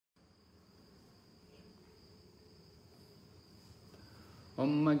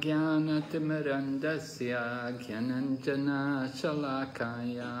Om Jnana Timirandasya Jnananjana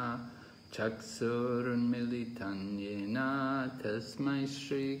Shalakaya Chaksurunmilitan Yena Tasmai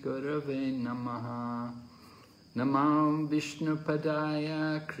Shri Gurave Namaha. Namam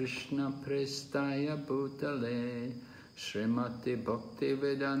Vishnupadaya Krishna Prestaya Bhutale Srimati Bhakti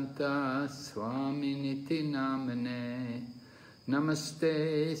Vedanta Swami Niti Namane.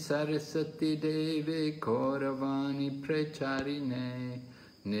 Namaste Saraswati Devi Kauravani Pracharine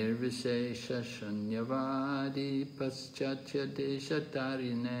Nirvishesha Shunyavadi Paschatya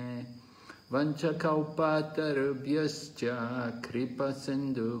Deshatarine Vanchakalpatarubhyascha Kripa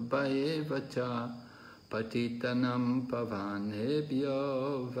Sindhu Bhayevacha Patitanam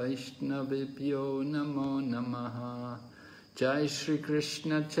Pavanebhyo Vaishnavibhyo Namo Namaha. Jai Shri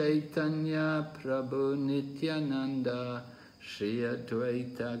Krishna Chaitanya Prabhu Nityananda Shri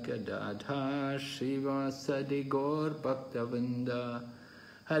Advaita Gadadhar Srivasadi Gaur Bhaktavinda.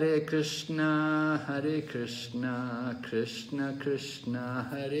 Hare Krishna Krishna Krishna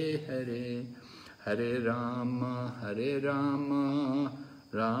Hare Hare, Hare Rama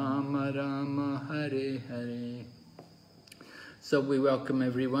Rama Rama Hare Hare. So we welcome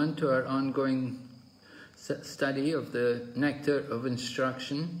everyone to our ongoing study of the Nectar of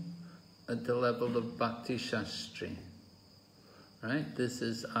Instruction at the level of Bhakti Sastri. Right? This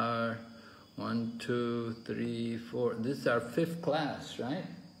is our 1, 2, 3, 4. This is our 5th class, right?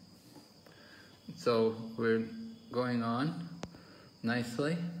 So we're going on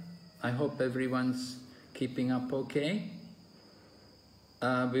nicely. I hope everyone's keeping up okay.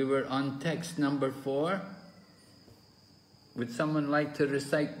 We were on text number 4. Would someone like to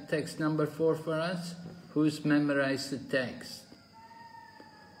recite text number 4 for us? Who's memorized the text?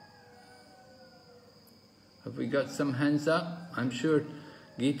 Have we got some hands up? I'm sure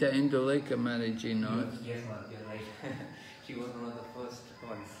Gita Induleka Maharaji knows. Yes, ma'am, you're right. She was one of the first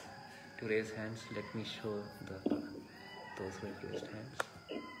ones to raise hands. Let me show those who have raised hands.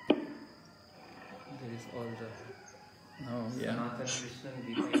 There is all the... Oh, yeah. Sanatan Krishnan,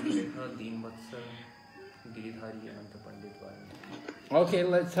 Gita Induleka, Deen Vatsal, Giridhari, Ananta Pandit Vani. Okay,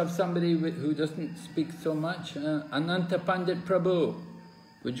 let's have somebody who doesn't speak so much. Ananta Pandit Prabhu.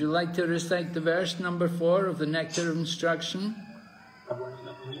 Would you like to recite the verse number 4 of the Nectar of Instruction?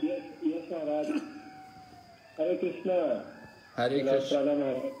 Yes, Maharaj. Hare Krishna. Hare Krishna.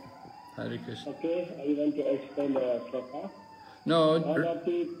 Hare Krishna. Okay, I want to explain the sloka. No,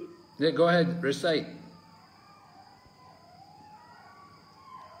 go ahead, recite.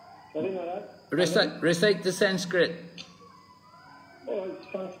 Sorry, Maharaj? Recite the Sanskrit. Oh, it's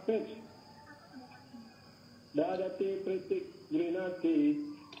Sanskrit. Dadati Pritik Grinati.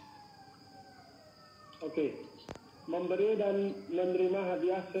 Oke, memberi dan menerima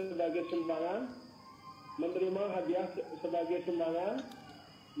hadiah sebagai sumbangan,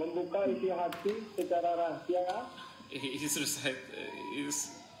 membuka isi hati secara rahasia. He's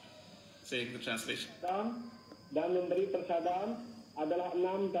saying the translation. Dan memberi persaudaraan adalah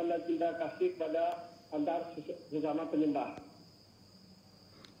 6 tanda cinta kasih pada antar sesama penyembah.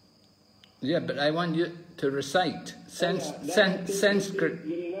 Yeah, but I want you to recite Sanskrit.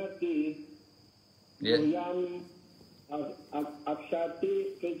 Yeah.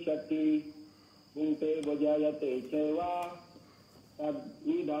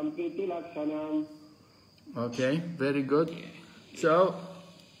 Okay, very good. So,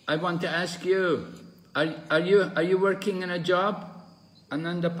 I want to ask you, are you working in a job,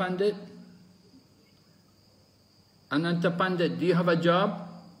 Ananta Pandit? Ananta Pandit, do you have a job?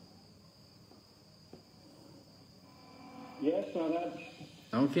 Yes, Maharaj.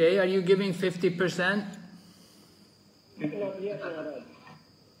 Okay, are you giving 50%? Yes, Maharaj.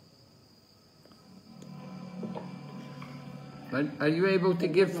 Are you able to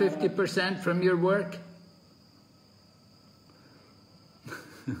give 50% from your work?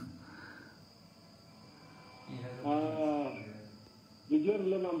 Jujur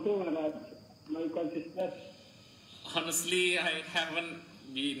belum mampu, Maharaj. My consciousness. Honestly, I haven't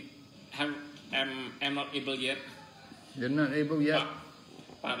been. I'm not able yet. You're not able yet?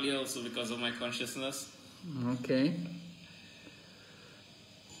 Partly also because of my consciousness. Okay.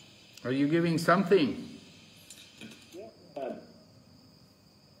 Are you giving something?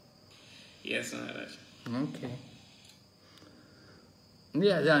 Yes, Maharaj. Okay.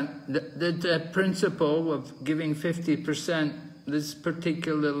 Yeah, the principle of giving 50%, this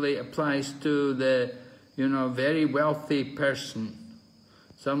particularly applies to the, very wealthy person.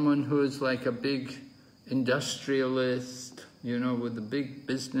 Someone who is like a big industrialist, with a big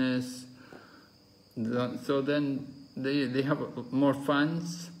business. So then they have more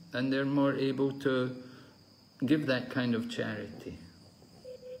funds and they're more able to give that kind of charity.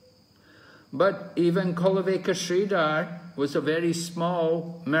 But even Kulaveka Sridhar was a very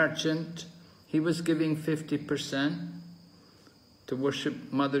small merchant. He was giving 50% to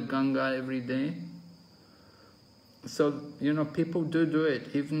worship Mother Ganga every day. So, you know, people do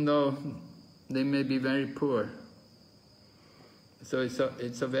it, even though they may be very poor. So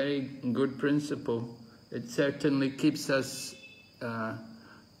it's a very good principle. It certainly keeps us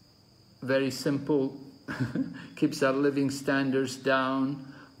very simple, keeps our living standards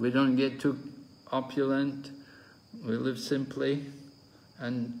down. We don't get too opulent. We live simply,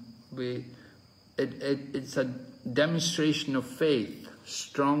 and it's a demonstration of faith,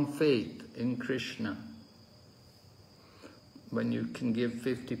 strong faith in Krishna, when you can give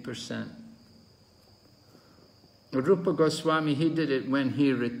 50%. Rupa Goswami, he did it when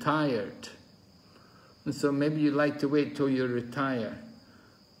he retired. And so maybe you like to wait till you retire,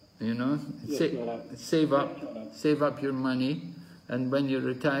 you know, Yes, save up your money, and when you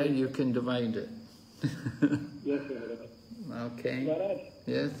retire you can divide it. Yes, Maharaj. Okay. Maharaj,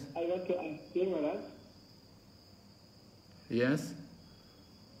 Yes. I want to ask you, Maharaj, Yes.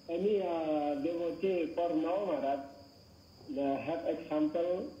 any devotee for now, Maharaj, they have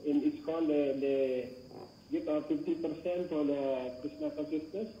example in ISKCON, they give 50% for the Krishna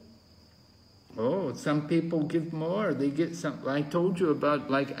consciousness. Oh, some people give more. They get some. I told you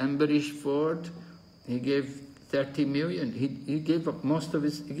about, like Ambarish Ford. He gave 30 million. He gave up most of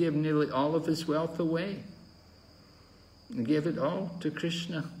his. He gave nearly all of his wealth away. He gave it all to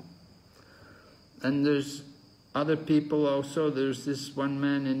Krishna. And there's other people also. There's this one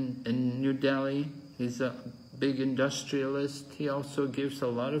man in New Delhi. He's a big industrialist. He also gives a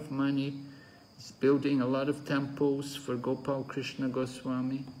lot of money. He's building a lot of temples for Gopal Krishna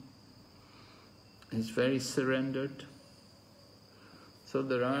Goswami. He's very surrendered. So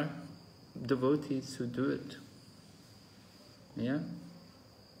there are devotees who do it. Yeah?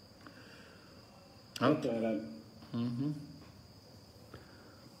 Okay.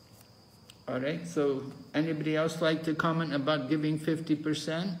 All right, so anybody else like to comment about giving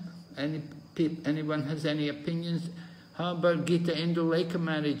 50%? Anyone has any opinions? How about Gita Indulekha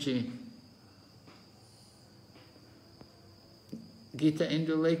Maraji? Gita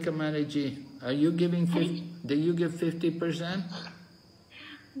Indulekha Maraji, are you giving 50? Do you give 50%?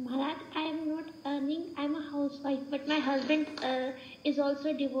 Maharaj, I am not earning. I am a housewife, but my husband is also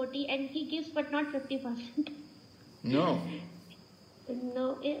a devotee, and he gives, but not 50%. No.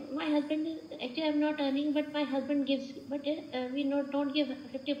 No, my husband is actually. I am not earning, but my husband gives. But we don't give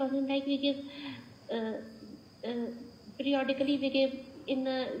 50%. Like we give periodically. We give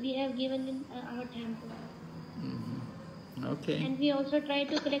we have given in our temple. Okay. And we also try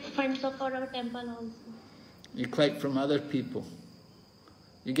to collect funds for our temple also. You collect from other people.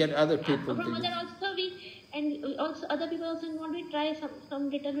 You get other people From to other also also other people also want to try some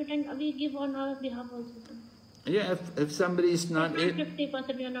little bit, and we give on our behalf also. Yeah, if somebody's not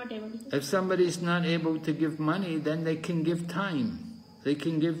 50% we are not able to. If somebody's not able to give money, then they can give time. They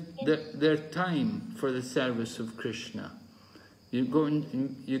can give their time for the service of Krishna. You go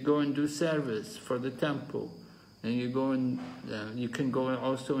and do service for the temple, and you go and you can go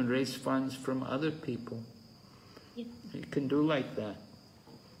also and raise funds from other people. Yeah. You can do like that.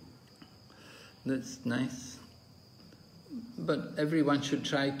 That's nice. But everyone should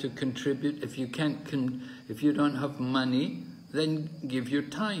try to contribute. If you if you don't have money, then give your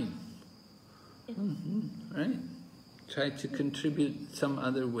time. Yeah. Right? Try to contribute some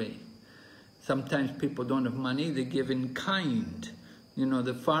other way. Sometimes people don't have money, they give in kind. You know,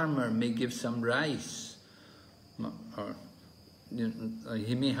 the farmer may give some rice, or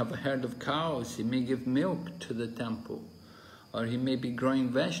he may have a herd of cows, he may give milk to the temple, or he may be growing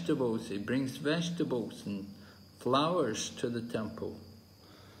vegetables, he brings vegetables and flowers to the temple.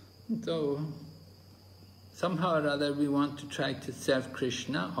 So, somehow or other we want to try to serve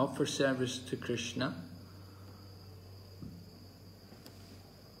Krishna, offer service to Krishna.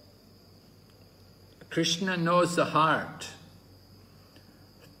 Krishna knows the heart.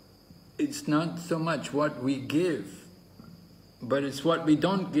 It's not so much what we give, but it's what we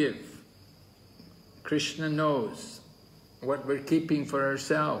don't give. Krishna knows what we're keeping for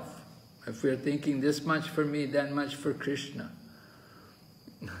ourselves. If we're thinking this much for me, that much for Krishna.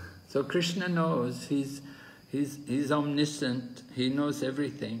 So Krishna knows, He's omniscient, He knows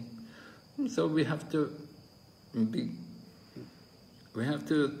everything. So we have to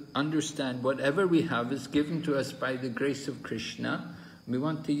understand whatever we have is given to us by the grace of Krishna. We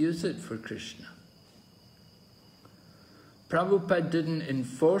want to use it for Krishna. Prabhupada didn't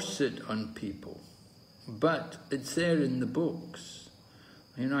enforce it on people, but it's there in the books.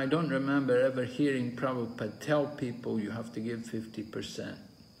 You know, I don't remember ever hearing Prabhupada tell people you have to give 50%.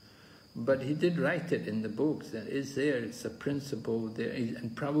 But he did write it in the books. That is there. It's a principle there.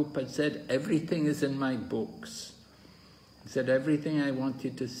 And Prabhupada said, everything is in my books. He said, everything I want you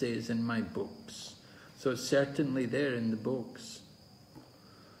to say is in my books. So it's certainly there in the books.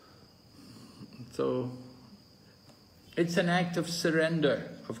 So it's an act of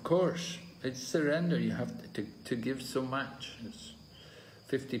surrender, of course. It's surrender. You have to give so much. It's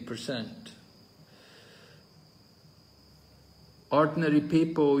 50%. Ordinary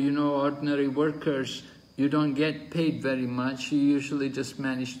people, you know, ordinary workers, you don't get paid very much. You usually just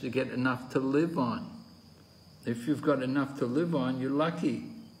manage to get enough to live on. If you've got enough to live on, you're lucky.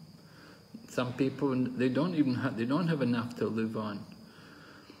 Some people, they don't have enough to live on.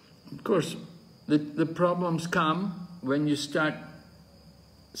 Of course, the problems come when you start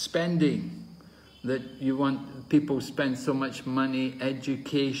spending, that you want people spend so much money,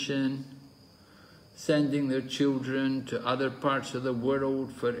 education, sending their children to other parts of the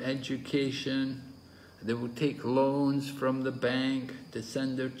world for education. They will take loans from the bank to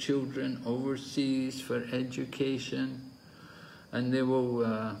send their children overseas for education. And they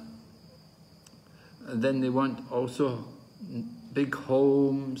will, then they want also big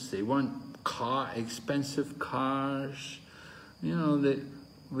homes, they want expensive cars. You know,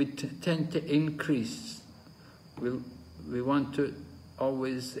 we tend to increase. We want to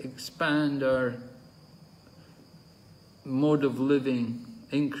always expand our mode of living,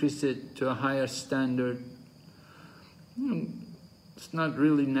 increase it to a higher standard. It's not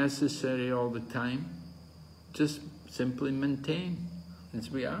really necessary all the time. Just simply maintain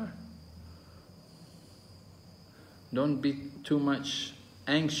as we are. Don't be too much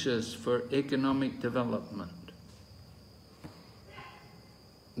anxious for economic development.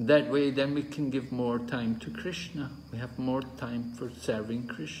 That way then we can give more time to Krishna. We have more time for serving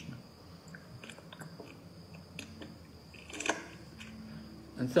Krishna.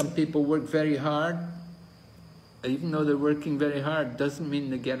 And some people work very hard. Even though they're working very hard, doesn't mean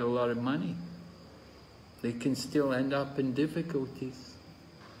they get a lot of money. They can still end up in difficulties.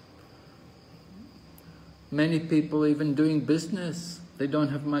 Many people even doing business, they don't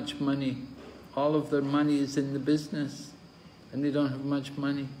have much money. All of their money is in the business, and they don't have much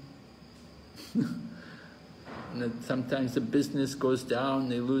money. And sometimes the business goes down,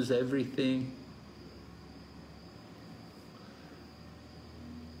 they lose everything.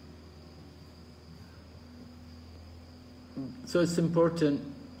 So it's important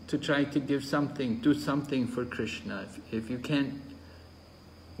to try to give something, do something for Krishna. If you can't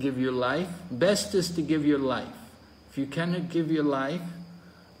give your life, best is to give your life. If you cannot give your life,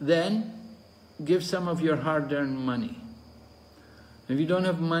 then give some of your hard-earned money. If you don't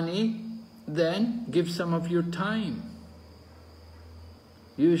have money, then give some of your time.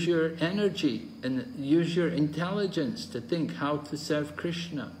 Use your energy and use your intelligence to think how to serve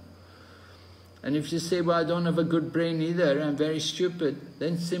Krishna. And if you say, well, I don't have a good brain either, I'm very stupid,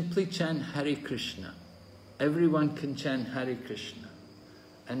 then simply chant Hare Krishna. Everyone can chant Hare Krishna.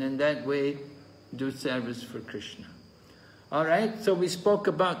 And in that way, do service for Krishna. All right, so we spoke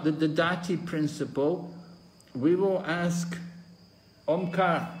about the Dadati principle. We will ask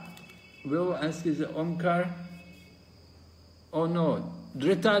Omkar. We will ask, is it Omkar? Oh no,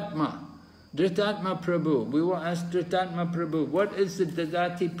 Dhritatma. Dhritatma Prabhu. We will ask Dhritatma Prabhu, what is the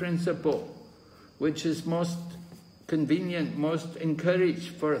Dadati principle, which is most convenient, most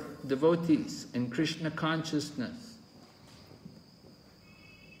encouraged for devotees in Krishna consciousness?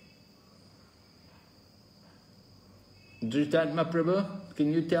 Dhritatma Prabhu,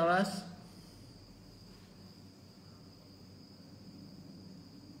 can you tell us?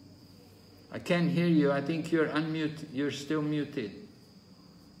 I can't hear you. I think you're unmuted. You're still muted.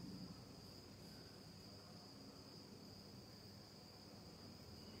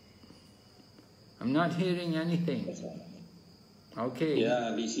 I'm not hearing anything. Okay.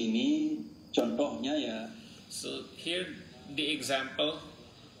 Ya, di sini contohnya ya. So here the example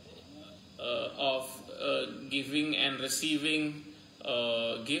of giving and receiving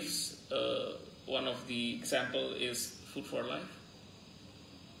gifts. One of the example is food for life.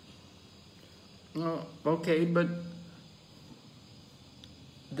 Oh, okay, but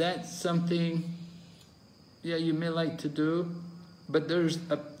that's something, yeah, you may like to do, but there's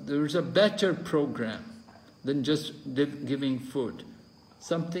a better program than just giving food.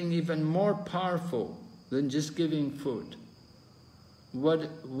 Something even more powerful than just giving food.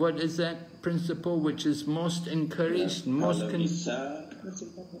 What is that principle which is most encouraged, most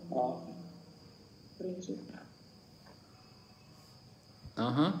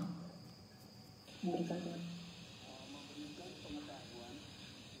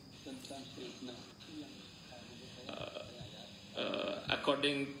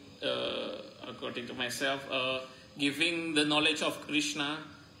According according to myself, giving the knowledge of Krishna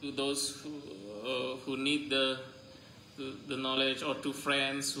to those who need the knowledge, or to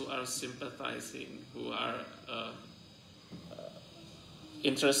friends who are sympathizing, who are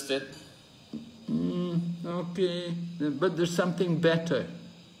interested. Okay, but there's something better,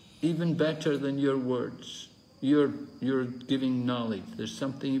 even better than your words. You're giving knowledge. There's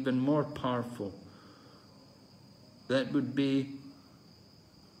something even more powerful. That would be,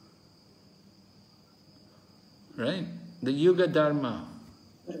 right? The Yuga Dharma.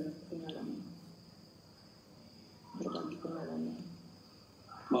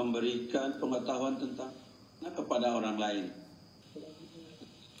 Memberikan pengetahuan tentang kepada orang lain.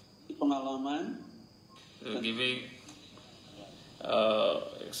 Pengalaman. Giving,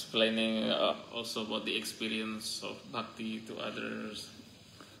 explaining also about the experience of Bhakti to others.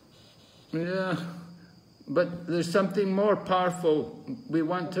 Yeah, but there's something more powerful. We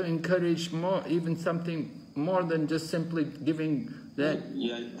want to encourage more, even something more than just simply giving that.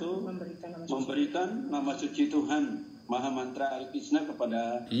 Yaitu memberikan nama suci Tuhan, Maha Mantra Hare Krishna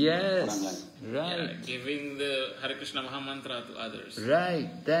kepada orang lain. Right. Yeah, giving the Hare Krishna Maha Mantra to others. Right,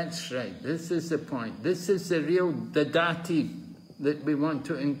 that's right. This is the point. This is the real dadati that we want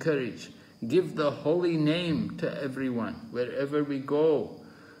to encourage. Give the holy name to everyone, wherever we go.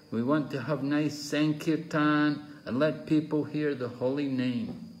 We want to have nice sankirtan and let people hear the holy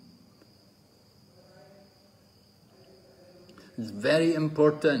name. It's very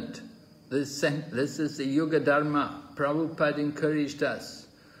important. This is the Yuga Dharma. Prabhupada encouraged us.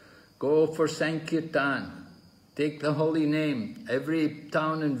 Go for sankirtan. Take the holy name. Every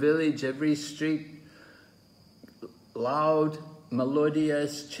town and village, every street, loud,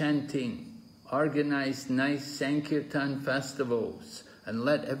 melodious chanting. Organize nice sankirtan festivals and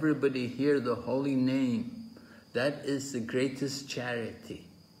let everybody hear the holy name. That is the greatest charity.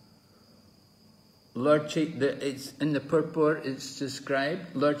 It's in the purport, it's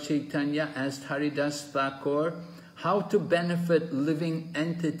described, Lord Chaitanya asked Haridas Thakur how to benefit living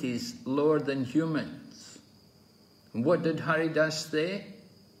entities lower than humans. What did Haridas say?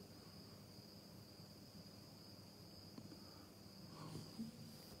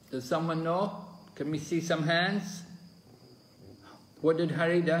 Does someone know? Can we see some hands? What did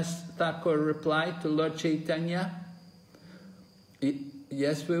Haridas Thakur reply to Lord Chaitanya?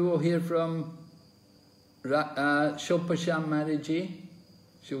 Yes, we will hear from Shopasham Maharaji.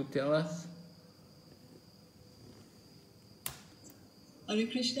 She will tell us. Hare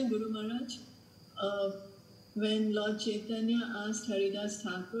Krishna, Guru Maharaj. When Lord Chaitanya asked Haridas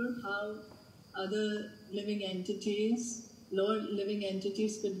Thakur how other living entities, lower living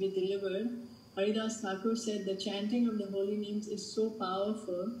entities could be delivered, Haridas Thakur said the chanting of the holy names is so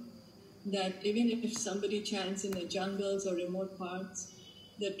powerful that even if somebody chants in the jungles or remote parts,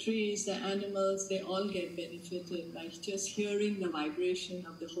 the trees, the animals, they all get benefited by just hearing the vibration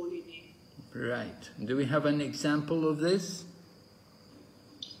of the holy name. Right. Do we have an example of this?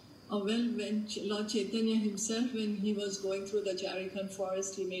 Well, when Lord Chaitanya himself, when he was going through the Jharkhand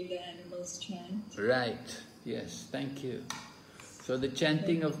forest, he made the animals chant. Right. Yes, thank you. So the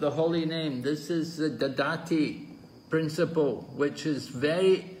chanting of the holy name, this is the dadati principle, which is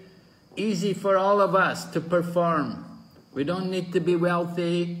very easy for all of us to perform. We don't need to be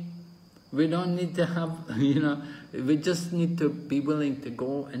wealthy. We don't need to have, we just need to be willing to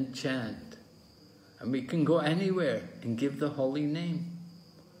go and chant. And we can go anywhere and give the holy name.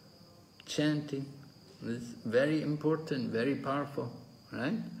 Chanting is very important, very powerful,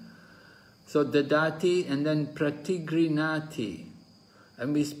 right? So dadati and then pratigrinati.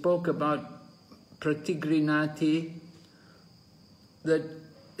 And we spoke about pratigrinati, that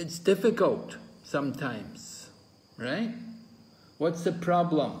it's difficult sometimes, right? What's the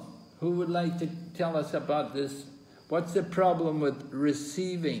problem? Who would like to tell us about this? What's the problem with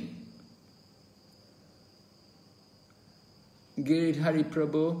receiving? Giridhari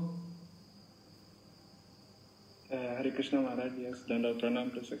Prabhu? Hare Krishna Maharaj, yes, Danda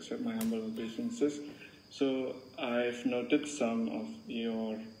Pranam, please accept my humble obeisances. So I've noted some of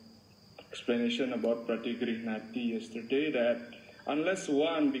your explanation about Pratigrihnati yesterday, that unless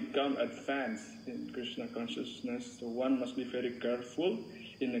one become advanced in Krishna consciousness, so one must be very careful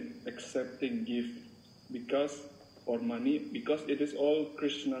in accepting gift or money, because it is all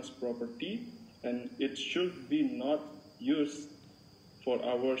Krishna's property and it should be not used for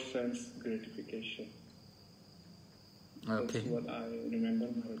our sense gratification. Okay. That's what I remember,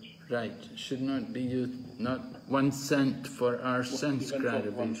 Maharaj. Right. Should not be used, not 1 cent for our sense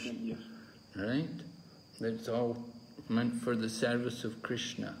gratification. Yes. Right? That's all meant for the service of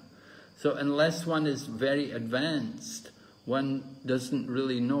Krishna. So unless one is very advanced, one doesn't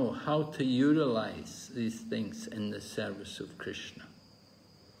really know how to utilize these things in the service of Krishna.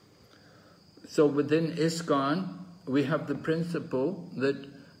 So within ISKCON, we have the principle that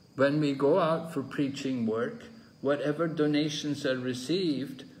when we go out for preaching work, whatever donations are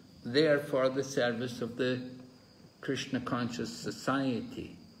received, they are for the service of the Krishna conscious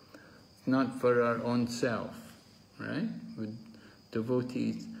society, not for our own self, right? With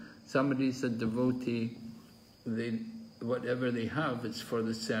devotees, somebody's a devotee, whatever they have is for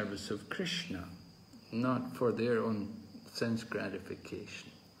the service of Krishna, not for their own sense gratification.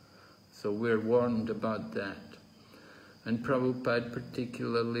 So we're warned about that. And Prabhupada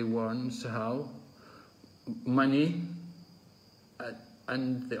particularly warns how money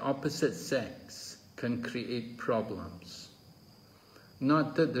and the opposite sex can create problems.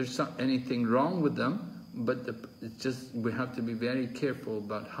 Not that there's anything wrong with them, but it's just we have to be very careful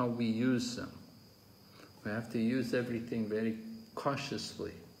about how we use them. We have to use everything very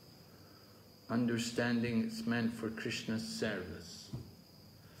cautiously, understanding it's meant for Krishna's service.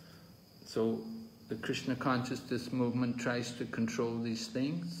 So the Krishna consciousness movement tries to control these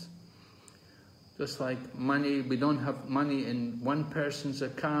things. Just like money, we don't have money in one person's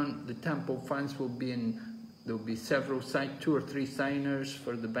account, the temple funds will be in, there'll be several, 2 or 3 signers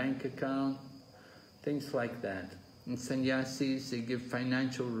for the bank account, things like that. And sannyasis, they give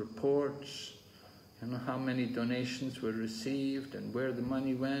financial reports, you know, how many donations were received and where the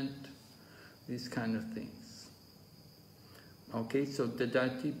money went, these kind of things. Okay, so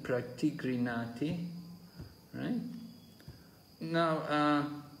dadati pratigrinati, right? Now,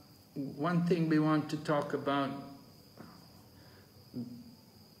 one thing we want to talk about,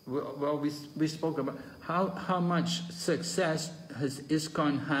 well, we spoke about how much success has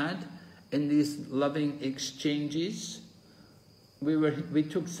ISKCON had in these loving exchanges. We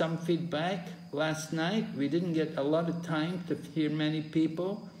took some feedback last night. We didn't get a lot of time to hear many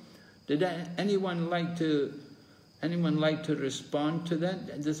people. Did anyone like to respond to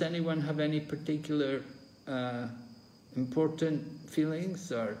that? Does anyone have any particular important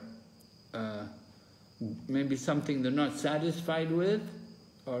feelings or maybe something they're not satisfied with,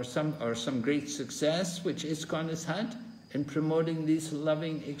 or some great success which ISKCON has had in promoting these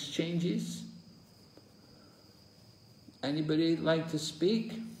loving exchanges? Anybody like to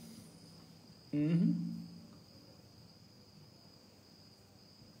speak? Mm-hmm.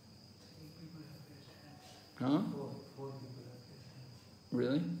 Huh?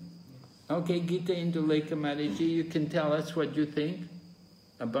 Really? Okay, Gita Indulekha Mataji, you can tell us what you think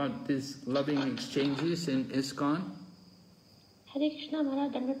about these loving exchanges in ISKCON. Hare Krishna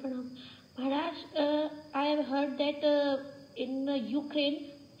Maharaj, Dandavat Pranam. Maharaj, I have heard that in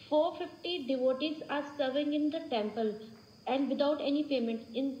Ukraine, 450 devotees are serving in the temple and without any payment.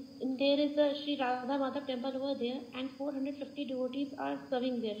 There is a Sri Radha Madhav temple over there, and 450 devotees are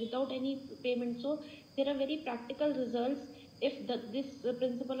serving there without any payment. So there are very practical results if this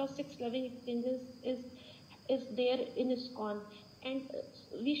principle of 6 loving exchanges is there in ISKCON. And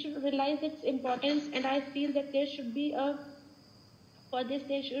we should realize its importance, and I feel that there should be for this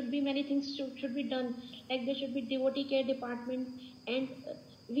there should be many things should be done, like there should be devotee care department, and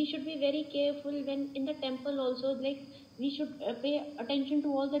we should be very careful when in the temple also, like we should pay attention to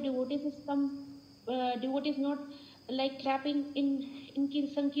all the devotees. If some devotees not like clapping in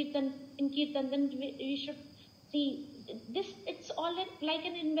Sankirtan, then we should see this. It's all like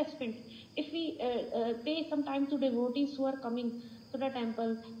an investment. If we pay some time to devotees who are coming to the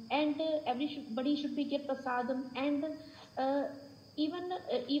temple, and everybody should be get prasadam, and even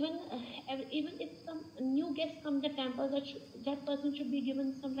if some new guest come to the temple, that person should be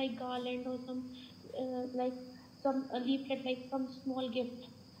given some like garland or some like some leaflet, like some small gift.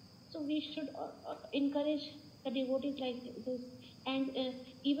 So we should encourage the devotees like this. And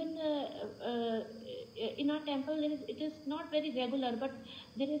even in our temple, it is not very regular, but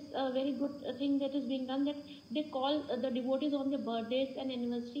there is a very good thing that is being done, that they call the devotees on their birthdays and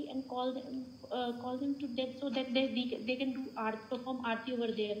anniversary and call them to death, so that they can do perform aarti over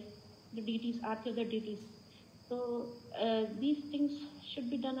there, the deities, aarti of the deities. So these things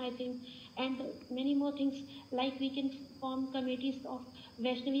should be done, I think, and many more things, like we can form committees of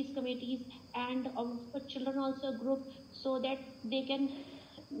Vaishnavis committees, and for children also a group, so that they can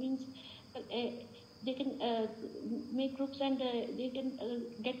make groups, and they can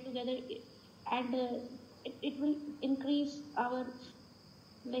get together, and it will increase our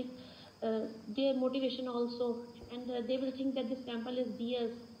their motivation also, and they will think that this temple is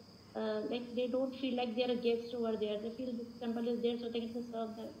theirs. Like they don't feel like they are a guest over there. They feel this temple is there, so they can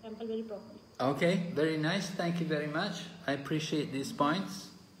serve the temple very properly. Okay, very nice. Thank you very much. I appreciate these points.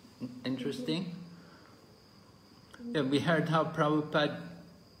 Interesting. Yeah, we heard how Prabhupada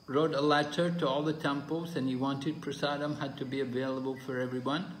wrote a letter to all the temples and he wanted prasadam had to be available for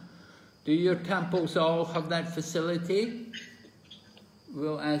everyone. Do your temples all have that facility?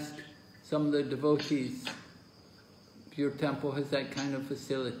 We'll ask some of the devotees if your temple has that kind of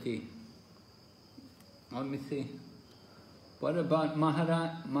facility. Let me see. What about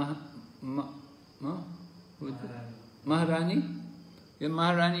Maharani? Yeah,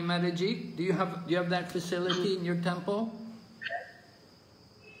 Maharani Mataji, do you have that facility in your temple?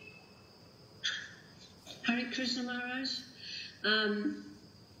 Hare Krishna Maharaj.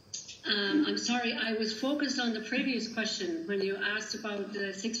 I'm sorry, I was focused on the previous question when you asked about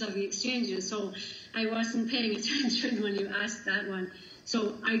the 6 lovely exchanges, so I wasn't paying attention when you asked that one.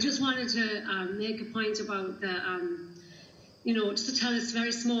 So I just wanted to make a point about the, just to tell this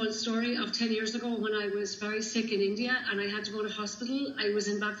very small story of 10 years ago when I was very sick in India and I had to go to hospital. I was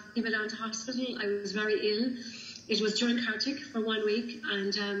in Bhakti hospital. I was very ill. It was during Kartik for 1 week,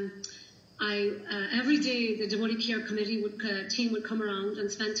 and every day the devotee care committee team would come around and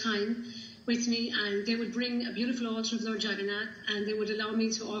spend time with me, and they would bring a beautiful altar of Lord Jagannath and they would allow me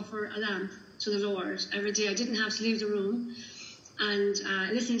to offer a lamp to the Lord every day. I didn't have to leave the room, and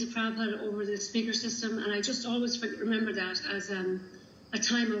listening to Prabhupada over the speaker system, and I just always remember that as a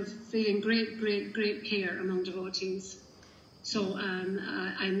time of feeling great care among devotees. So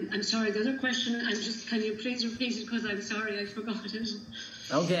I'm sorry, the other question, can you please repeat it, because I'm sorry, I forgot it.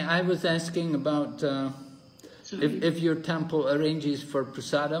 Okay, I was asking about if your temple arranges for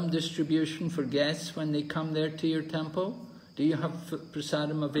prasadam distribution for guests when they come there to your temple. Do you have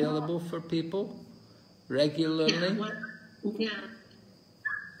prasadam available for people regularly?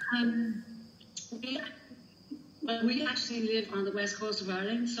 We actually live on the west coast of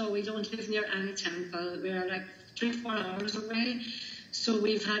Ireland, so we don't live near any temple. We're like 3-4 hours away. So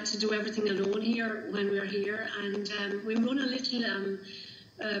we've had to do everything alone here when we're here, and we run a little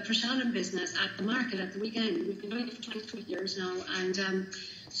prasadam business at the market at the weekend. We've been doing it for 22 years now, and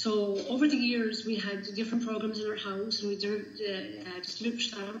so over the years we had different programs in our house, and we distribute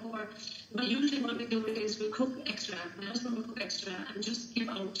prasadam. But usually what we do is we cook extra. My husband will cook extra and just give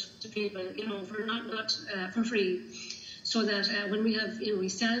out to people, for not for free, so that when we have, we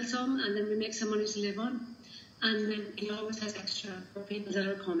sell some and then we make some money to live on. And then he always has extra for people that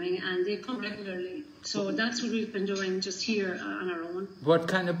are coming, and they come regularly. So that's what we've been doing just here on our own. What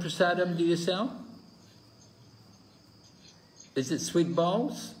kind of prasadam do you sell? Is it sweet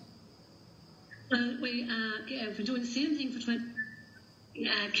balls? We're doing the same thing for 20.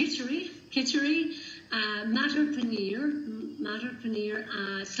 Khichdi, matar paneer,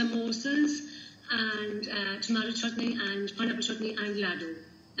 samosas, and tomato chutney, and pineapple chutney, and laddu.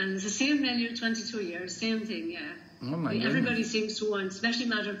 And it's the same menu, 22 years, same thing, yeah. Oh my goodness. Everybody seems to want, especially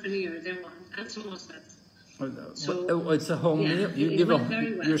matar paneer, they want, and samosas. So it's a whole meal.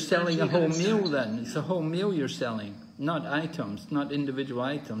 You're selling a whole meal then. It's a whole meal you're selling, not items, not individual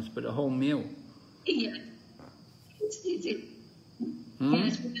items, but a whole meal. Yeah.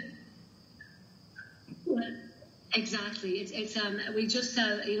 Yes. Well, exactly. It's we just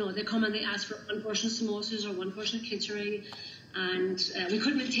sell. They come and they ask for 1 portion of samosas or 1 portion of khichdi, and we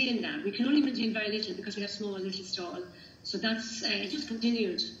couldn't maintain that. We can only maintain very little because we have small little stall. So that's it. Just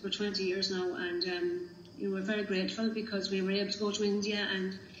continued for 20 years now, and we're very grateful because we were able to go to India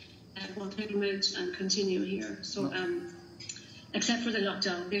and go on pilgrimage and continue here. So except for the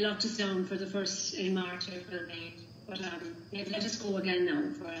lockdown, they locked us down for the first in March, April, May. But they've let us go again now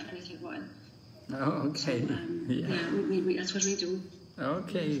for a little while. Oh, okay. So, yeah, that's what we do.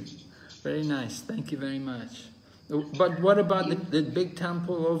 Okay, very nice. Thank you very much. But what about the big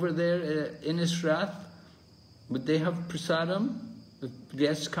temple over there in Israth? Would they have prasadam if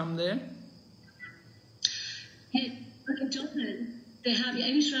guests come there? Yeah, in Dublin, they have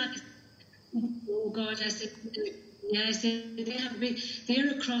Israth. Oh God, yes, they have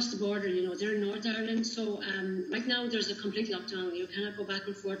they're across the border, they're in North Ireland, so right now there's a complete lockdown, you cannot go back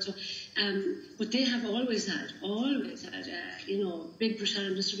and forth, so but they have always had big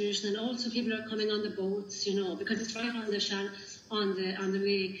prasadam distribution, and also people are coming on the boats, because it's right on the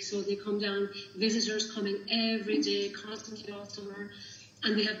lake, so they come down, visitors coming every day, constantly all summer,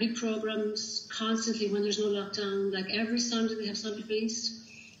 and they have big programs constantly when there's no lockdown, like every Sunday they have Sunday feast.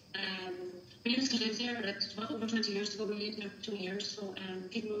 We used to live there, over 20 years ago, we lived there for 2 years, so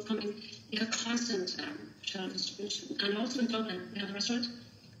people were coming, they have constant prasadam distribution. And also in Dublin, they have a restaurant,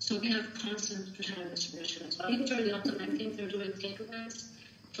 so they have constant prasadam distribution as well. Even during the lockdown, I think they're doing takeaways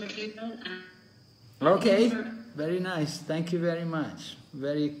for people. Okay, very nice, thank you very much.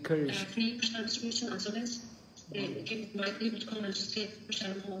 Very encouraging. Free prasadam distribution on Sundays. They invite people to come and just take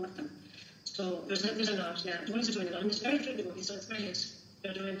prasadam home with them. So there's a lot, yeah. Devotees are doing a lot. And it's very good devotees, so it's very good.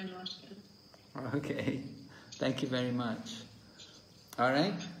 They're doing a lot, yeah. Okay, thank you very much. All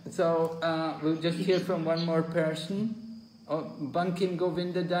right, so we'll just hear from one more person. Oh, Bankim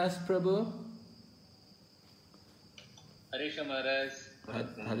Govinda Das Prabhu. Hare Krishna Maharaj.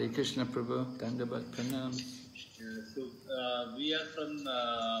 Hare Krishna Prabhu. Dandavat Pranam. So we are from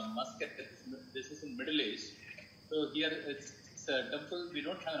Muscat. This is in Middle East. So here it's a temple. We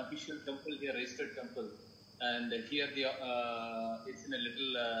don't have an official temple here, registered temple. And here it's in a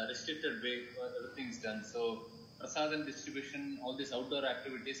little restricted way. Everything is done. So prasadam distribution, all these outdoor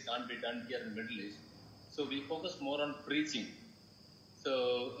activities can't be done here in Middle East. So we focus more on preaching.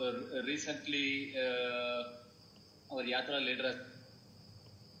 So recently our Yatra leader has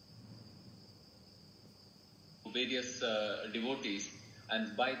various devotees,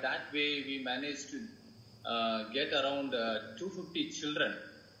 and by that way we managed to get around 250 children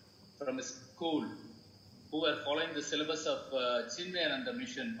from a school who are following the syllabus of Chinmayananda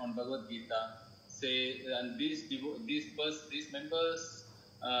mission on Bhagavad Gita. And these members,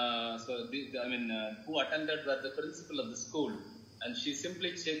 who attended were the principal of the school, and she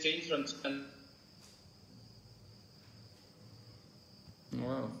simply changed from.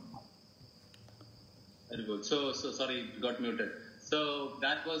 Wow. Very good. So sorry, it got muted. So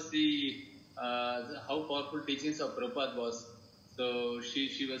that was the how powerful teachings of Prabhupada was. So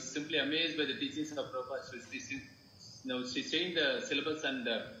she was simply amazed by the teachings of Prabhupada. She changed the syllabus, and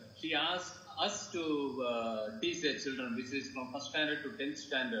she asked us to teach their children, which is from 1st standard to 10th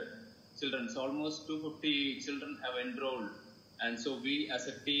standard children. So almost 250 children have enrolled, and so we as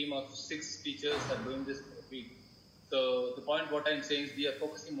a team of 6 teachers are doing this week. So the point what I'm saying is we are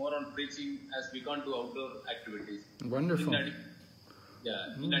focusing more on preaching as we can't do outdoor activities. Wonderful.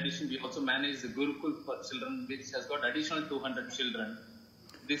 In addition, we also manage the Gurukul for children, which has got additional 200 children.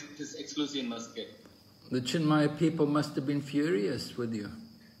 This is exclusive in Muscat. The Chinmaya people must have been furious with you.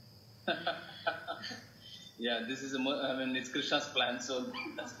 Yeah, this is it's Krishna's plan, so.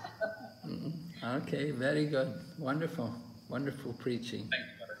 Okay, very good. Wonderful. Wonderful preaching.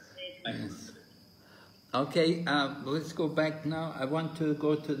 Thank you. Yes. Okay, let's go back now. I want to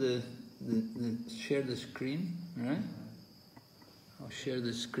go to the share the screen, right? I'll share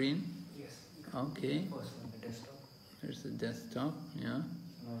the screen. Yes. Okay. First on the desktop. There's the desktop, yeah.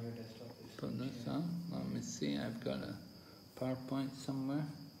 Now your desktop is. Put this up. Let me see, I've got a PowerPoint somewhere.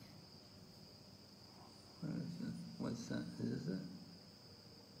 Where is it? What's that? Is it?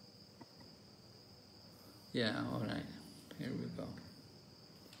 Yeah, all right. Here we go.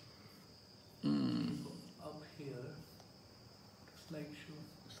 Up here, slideshow.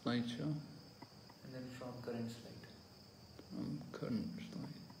 Slideshow. And then from current slide. Current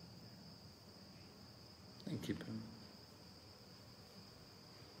slide. Thank you, Pam.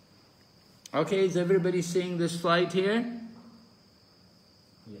 Okay, is everybody seeing this slide here?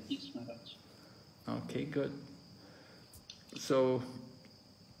 Yes, Maharaj. Okay, good. So,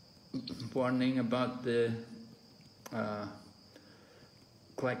 warning about the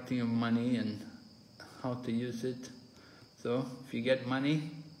collecting of money and how to use it. So, if you get money,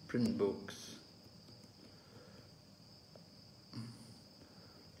 print books.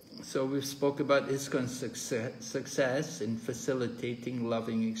 So we've spoke about ISKCON's success in facilitating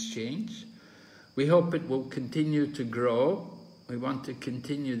loving exchange. We hope it will continue to grow. We want to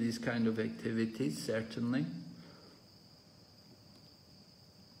continue these kind of activities, certainly.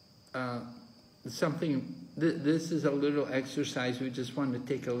 This is a little exercise we just want to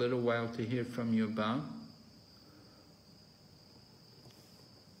take a little while to hear from you about.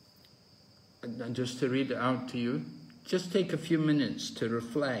 And just to read it out to you, just take a few minutes to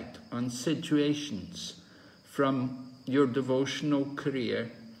reflect on situations from your devotional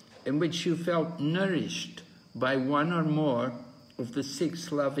career in which you felt nourished by one or more of the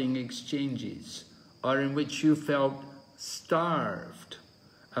 6 loving exchanges, or in which you felt starved.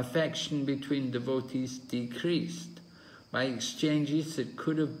 Affection between devotees decreased by exchanges that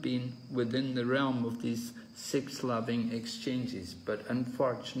could have been within the realm of these 6 loving exchanges, but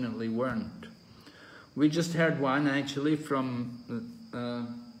unfortunately weren't. We just heard one actually from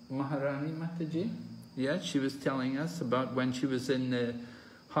Maharani Mataji. Yeah, she was telling us about when she was in the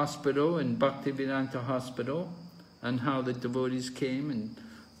hospital, in Bhaktivedanta hospital, and how the devotees came and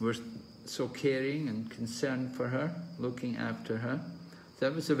were so caring and concerned for her, looking after her.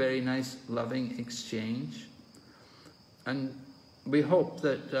 That was a very nice, loving exchange. And we hope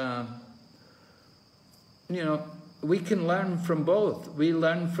that, we can learn from both. We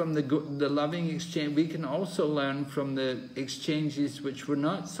learn from the loving exchange. We can also learn from the exchanges which were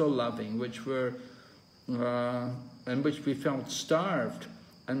not so loving, which were, in which we felt starved.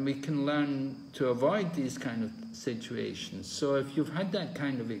 and we can learn to avoid these kind of situations. So if you've had that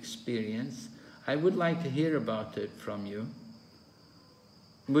kind of experience, I would like to hear about it from you.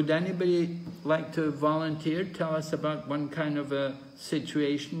 Would anybody like to volunteer, tell us about one kind of a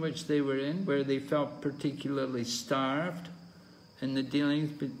situation which they were in, where they felt particularly starved in the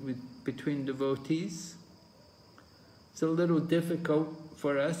dealings between devotees? It's a little difficult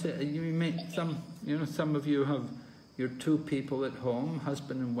for us. Some of you have your two people at home,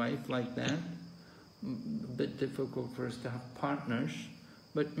 husband and wife, like that. A bit difficult for us to have partners.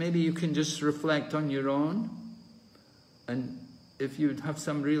 But maybe you can just reflect on your own, and if you'd have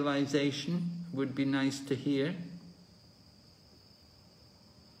some realization, it would be nice to hear.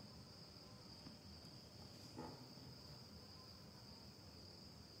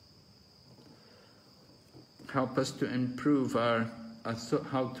 Help us to improve our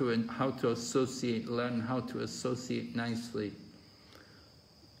how to associate, learn how to associate nicely.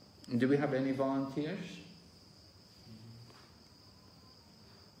 Do we have any volunteers?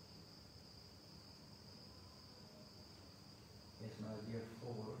 Yes, now we have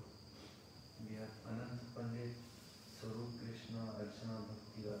 4. We have Anant Pandit, Swarup Krishna, Archana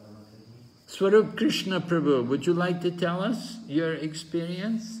Bhakti, Anantaji. Swarup Krishna Prabhu, would you like to tell us your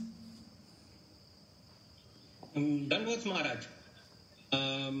experience? Dandavat Maharaj.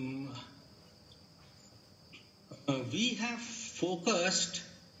 We have focused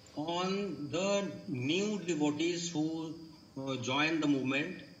on the new devotees who join the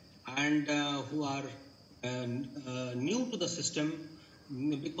movement and who are new to the system,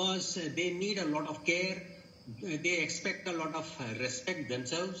 because they need a lot of care, they expect a lot of respect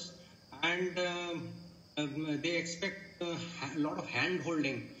themselves, and they expect a lot of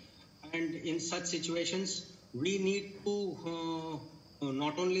hand-holding. And in such situations, we need to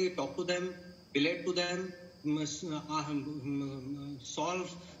not only talk to them, relate to them,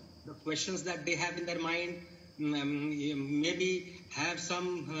 solve the questions that they have in their mind, maybe have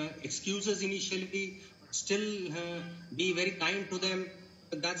some excuses initially, still be very kind to them.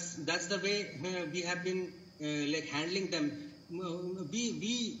 That's the way we have been like handling them.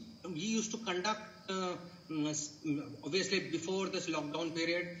 We used to conduct obviously before this lockdown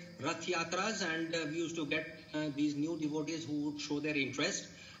period, Rath Yatras, and we used to get these new devotees who would show their interest,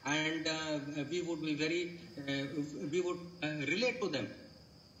 and we would be very, we would relate to them.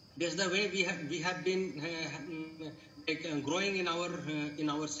 That's the way we have been growing in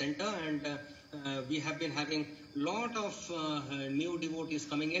our center, and we have been having lot of new devotees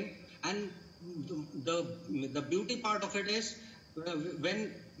coming in. And the beauty part of it is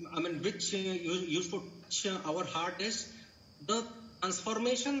which used to touch our heart is the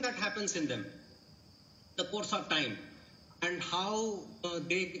transformation that happens in them, the course of time, and how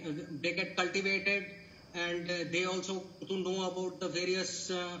they get cultivated, and they also to know about the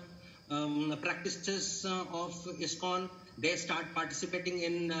various practices of ISKCON. They start participating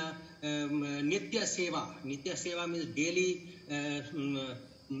in Nitya Seva. Nitya Seva means daily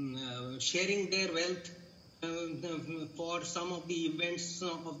sharing their wealth for some of the events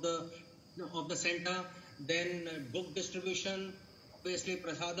of the center. Then book distribution, obviously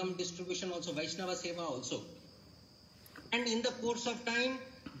prasadam distribution, also Vaishnava Seva also. And in the course of time,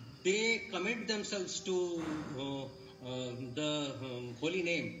 they commit themselves to the holy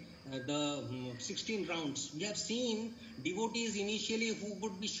name, the 16 rounds. We have seen devotees initially who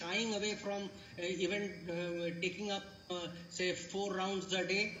would be shying away from even taking up say 4 rounds a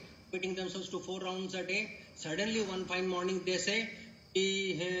day, committing themselves to 4 rounds a day. Suddenly one fine morning they say,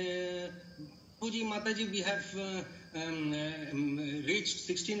 Puji Mataji, we have reached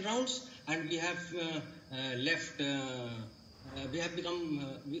 16 rounds and we have left, we have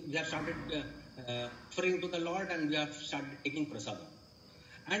started offering to the Lord, and we have started taking prasadam.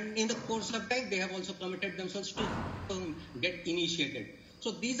 And in the course of time, they have also committed themselves to get initiated.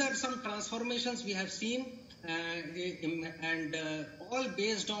 So these are some transformations we have seen, and all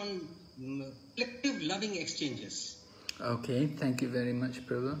based on collective loving exchanges. Okay, thank you very much,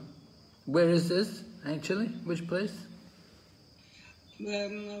 Prabhu. Where is this, actually? Which place?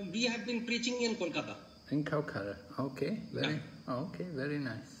 We have been preaching in Kolkata. In Calcutta. Okay, very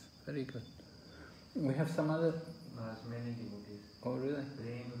nice. Very good. We have some other... many devotees. Oh, really?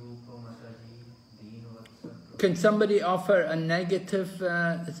 Mataji, Can somebody offer a negative...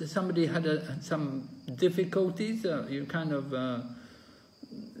 somebody had some difficulties, you kind of... a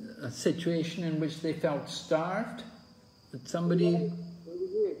situation in which they felt starved? Did somebody...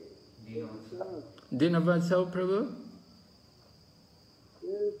 Dinavatsal Prabhu?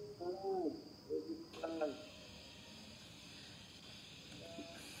 Yes,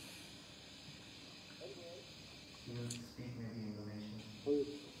 you speak maybe Indonesian.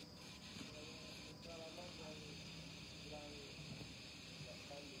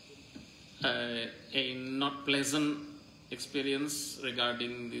 a not pleasant experience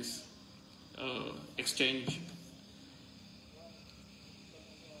regarding this exchange.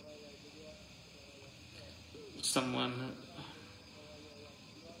 Someone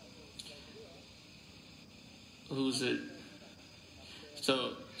who's a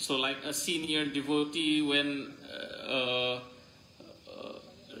so like a senior devotee when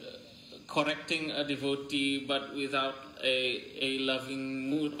correcting a devotee, but without a loving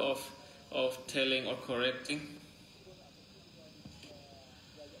mood of telling or correcting.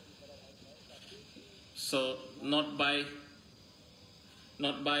 So not by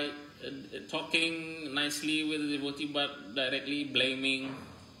talking nicely with the devotee, but directly blaming.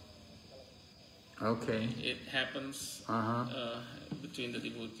 Okay. It happens between the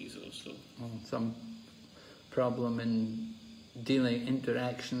devotees also. Some problem in dealing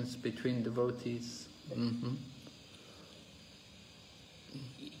interactions between devotees.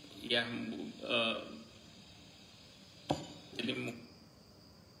 Yeah.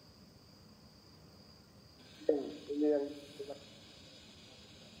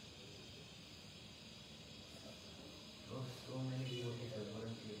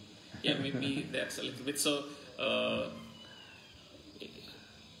 Yeah, maybe that's a little bit. So,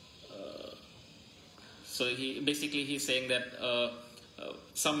 so he's saying that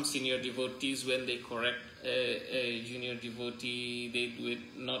some senior devotees, when they correct a junior devotee, they do it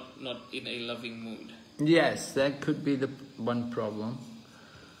not in a loving mood. Yes, that could be the one problem.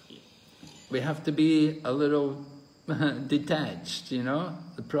 We have to be a little detached, you know.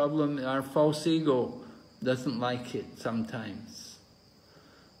 The problem, our false ego doesn't like it sometimes.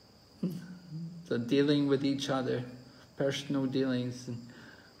 So dealing with each other, personal dealings,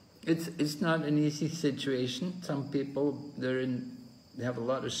 it's not an easy situation. Some people, they have a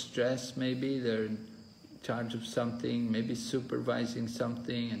lot of stress maybe, they're in charge of something, maybe supervising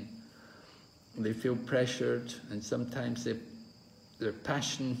something, and they feel pressured, and sometimes their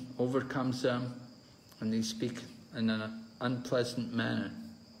passion overcomes them, and they speak in an unpleasant manner.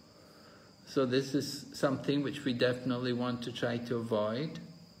 So this is something which we definitely want to try to avoid.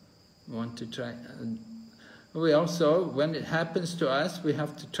 We also, when it happens to us, we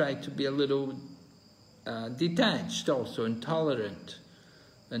have to try to be a little detached also and tolerant,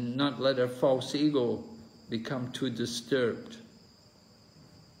 and not let our false ego become too disturbed.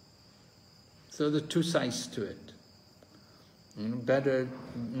 So there are two sides to it.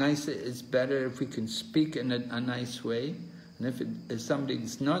 It's better if we can speak in a nice way, and if somebody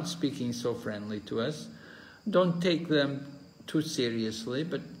is not speaking so friendly to us, don't take them too seriously,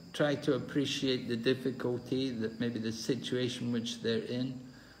 but try to appreciate the difficulty, that maybe the situation which they're in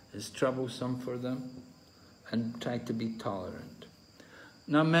is troublesome for them, and try to be tolerant.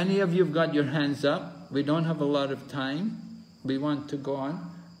 Now many of you have got your hands up. We don't have a lot of time. We want to go on,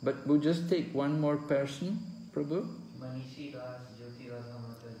 but we'll just take one more person. Prabhu?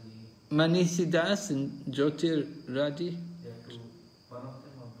 Manisi Das and Jyotir Raji?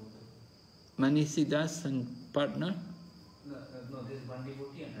 Manisi Das and partner? No, there's one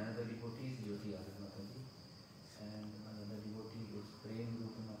devotee and another devotee is Jyoti Mataji, and another devotee is Prem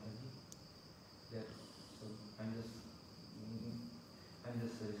Rupa Mataji. So I'm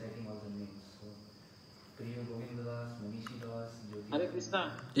just reciting all the names. So Priya Govinda Das, Manishi Das, Jyoti. Hare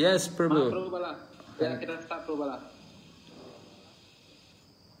Krishna. Yes, Prabhu. Prabhu Bala. Ya, kita start Prabhu Bala.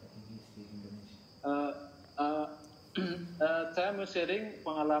 Saya mau sharing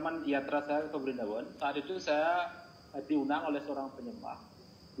pengalaman yatra saya ke Vrindavan. Saat itu saya diundang oleh seorang penyembah.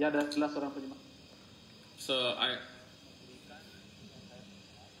 Ya, adalah seorang penyembah. So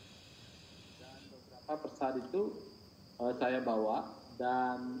dan beberapa persad itu saya bawa,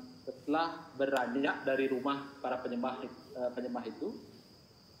 dan setelah beranjak dari rumah para penyembah itu,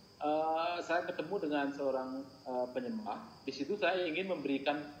 saya ketemu dengan seorang penyembah. Di situ saya ingin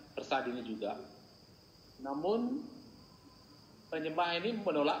memberikan persad ini juga. Namun penyembah ini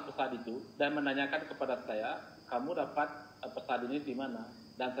menolak persad itu dan menanyakan kepada saya, kamu dapat persad ini di mana?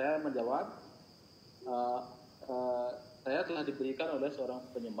 Dan saya menjawab, saya telah diberikan oleh seorang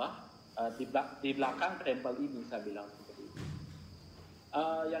penyembah di belakang tempel ini, saya bilang seperti itu.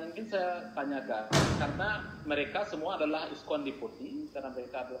 Yang ingin saya tanyakan, karena mereka semua adalah ISKCON devotee, karena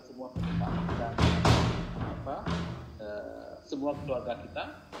mereka adalah semua penyembah dan semua keluarga kita.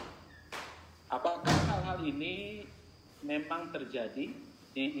 Apakah hal-hal ini memang terjadi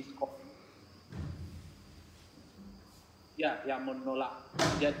di ISKCON? Ya, yang menolak.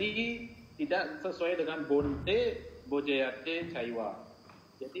 Jadi tidak sesuai dengan Bonte, Bojayate, Chaiwa.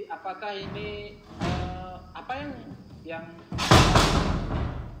 Jadi apakah ini apa yang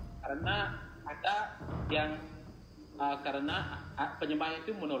karena ada yang karena penyembah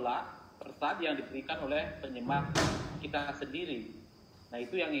itu menolak, persad yang diberikan oleh penyembah kita sendiri. Nah,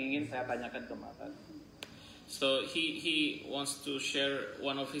 itu yang ingin saya tanyakan ke Maharaj. So he wants to share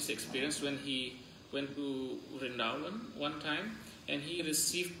one of his experience when he went to Vrindavan one time, and he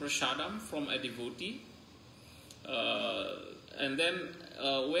received prasadam from a devotee. And then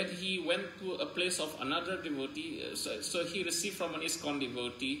when he went to a place of another devotee, so he received from an ISKCON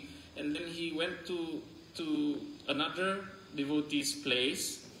devotee, and then he went to another devotee's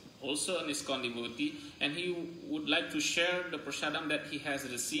place, also an ISKCON devotee, and he would like to share the prasadam that he has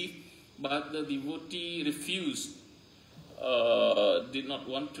received, but the devotee refused, did not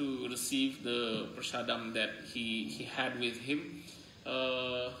want to receive the prasadam that he had with him.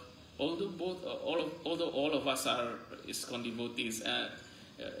 Although all of us are ISKCON devotees,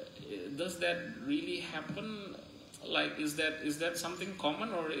 does that really happen? Like, is that something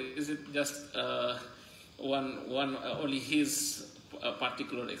common, or is it just only his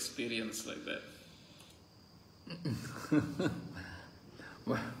particular experience like that?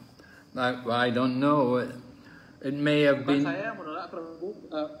 Well, I don't know. It may have been. Saya menolak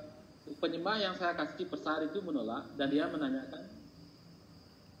penyembah yang saya kasih persad itu menolak, dan dia menanyakan.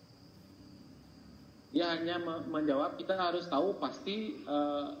 Dia hanya menjawab, kita harus tahu pasti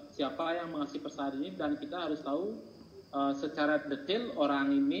siapa yang mengasih persad ini, dan kita harus tahu secara detail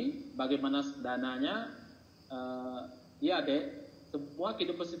orang ini, bagaimana dananya. Ya dek, semua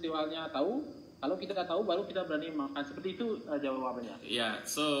kehidupan spiritualnya tahu. Kalau kita tahu, baru kita berani makan. Seperti itu jawabannya. Yeah,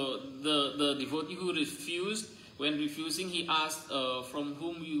 so the devotee who refused, when refusing, he asked from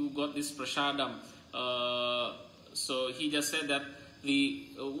whom you got this prasadam. So he just said that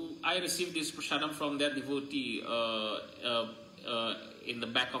I received this prasadam from that devotee in the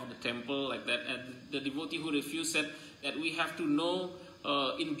back of the temple, like that. And the devotee who refused said that we have to know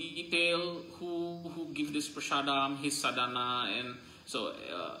in detail who give this prasadam, his sadhana, and so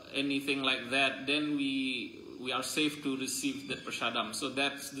anything like that, then we are safe to receive that prasadam. So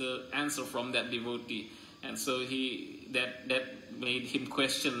that's the answer from that devotee, and so that made him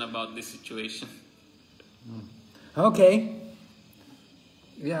question about this situation. Okay.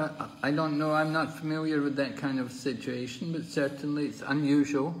 Yeah, I don't know. I'm not familiar with that kind of situation, but certainly it's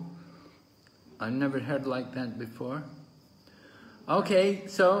unusual. I've never heard like that before. Okay,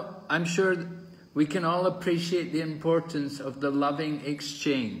 so I'm sure we can all appreciate the importance of the loving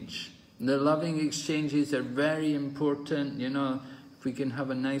exchange. The loving exchanges are very important, you know, if we can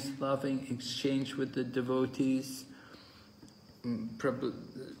have a nice loving exchange with the devotees.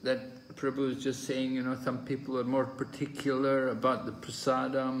 Prabhu is just saying, you know, some people are more particular about the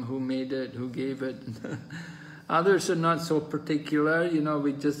prasadam, who made it, who gave it. Others are not so particular, you know,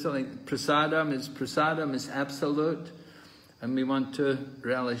 we just like prasadam is absolute, and we want to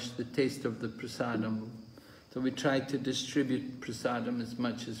relish the taste of the prasadam. So we try to distribute prasadam as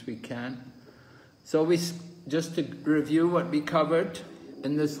much as we can. So just to review what we covered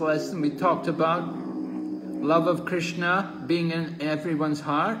in this lesson, we talked about love of Krishna being in everyone's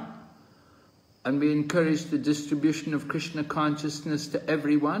heart, and we encourage the distribution of Krishna consciousness to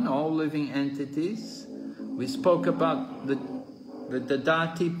everyone, all living entities. We spoke about the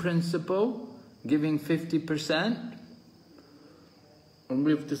Dadati principle, giving 50%. And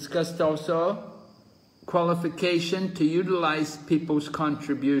we've discussed also qualification to utilize people's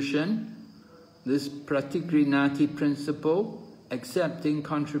contribution, this Pratigrinati principle, accepting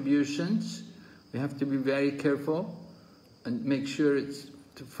contributions. We have to be very careful and make sure it's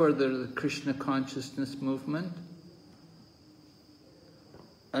to further the Krishna consciousness movement.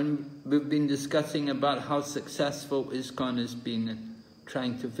 And we've been discussing about how successful ISKCON has been in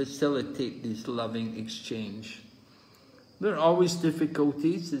trying to facilitate this loving exchange. There are always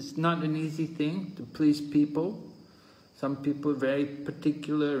difficulties. It's not an easy thing to please people. Some people are very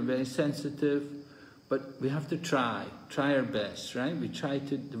particular, very sensitive, but we have to try our best, right? We try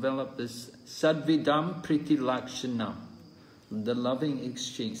to develop this Sadvidam Priti Lakshanam, the loving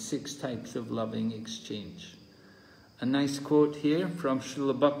exchange, 6 types of loving exchange. A nice quote here from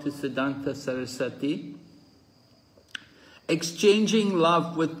Srila Bhaktisiddhanta Saraswati. Exchanging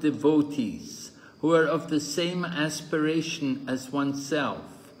love with devotees who are of the same aspiration as oneself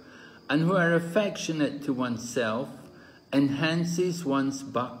and who are affectionate to oneself enhances one's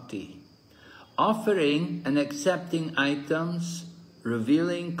bhakti. Offering and accepting items,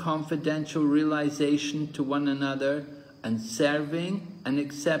 revealing confidential realization to one another, and serving and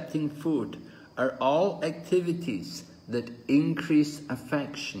accepting food are all activities that increase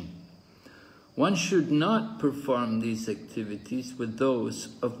affection. One should not perform these activities with those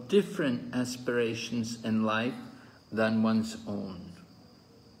of different aspirations in life than one's own.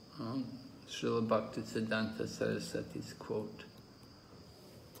 Srila Bhaktisiddhanta Saraswati's quote.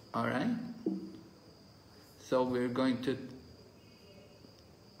 All right? So we're going to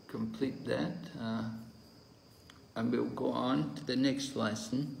complete that, and we'll go on to the next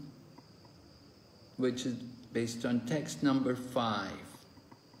lesson, which is based on text number 5.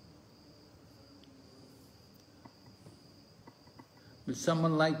 Would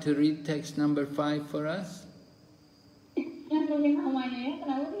someone like to read text number 5 for us?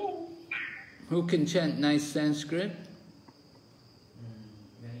 Who can chant nice Sanskrit?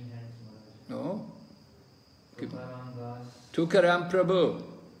 No? Tukaram Prabhu.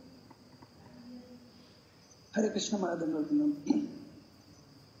 Hare Krishna Maharaj.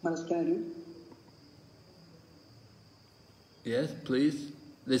 Maharaj, can I read? Yes, please.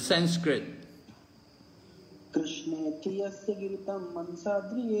 The Sanskrit. Krishna Kriyasya Giritam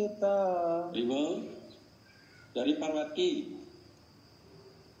Mansadriyeta. Ibu dari Parwati.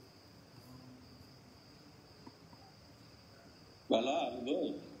 Bala,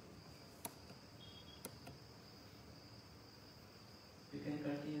 Ibu. You can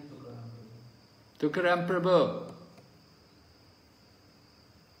continue Tukaram Prabhu.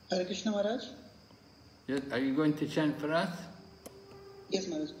 Hare Krishna Maharaj. Yes, are you going to chant for us? Yes,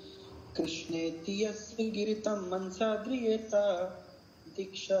 Maharaj. Krishneti yasya giritam mansadriyeta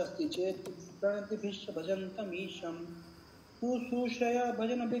dikshasti chet pranatibhisha bhajantam isham sushaya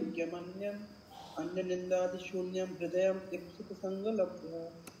bhajana vigyamanyam anyanindadi shunyam hridayam ipsita sangalabhya.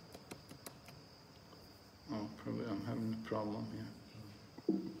 Oh, probably I'm having a problem here.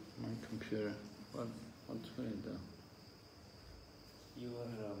 My computer. What's going to do? Your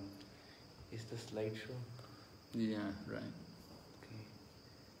is the slideshow? Yeah, right. Okay.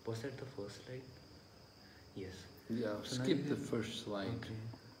 Was that the first slide? Yes. Yeah, So skip the first slide. Okay.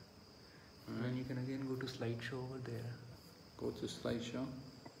 And then you can again go to slideshow over there. Go to slideshow.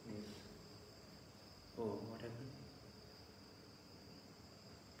 Yes. Oh, what happened?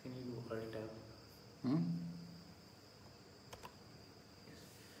 Can you do alt tab? Hmm? Yes.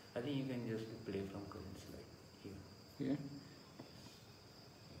 I think you can just play from current slide here. Here?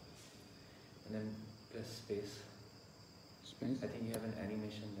 And then press space. Space? I think you have an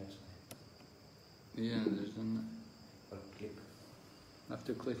animation, that's why. Yeah, there's an... Or click. Have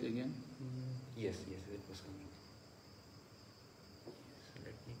to click again? Yes, it was coming. So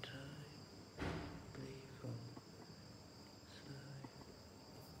let me try. Play from slide.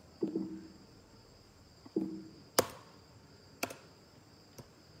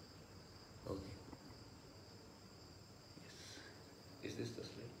 Okay. Yes. Is this the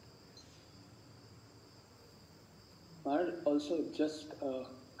slide? Maharaj, also just a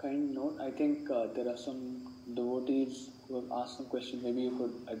kind note, I think there are some devotees who have asked some questions. Maybe you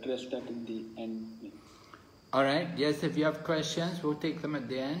could address that in the end. All right. Yes, if you have questions, we'll take them at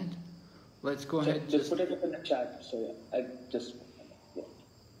the end. Let's go ahead. Just put it in the chat. So yeah, I just... Yeah.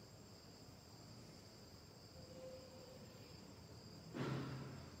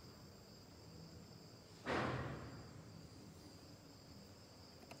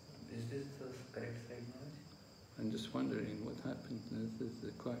 Is this the correct slide, Maharaj? I'm just wondering what happened. Is this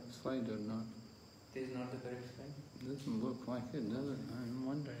the correct slide or not? This is not the correct slide? Doesn't look like it, does it? I'm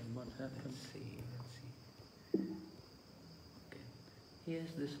wondering what happened. Let's see. Okay. Yes,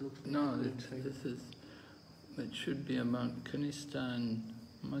 this looks like No, the this correct slide. is... It should be about Kanistan,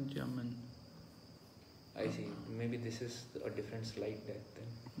 Madhyaman. I see. Maybe this is a different slide deck then.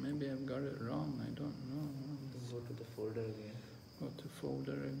 Maybe I've got it wrong. I don't know. Go to the folder again. Go to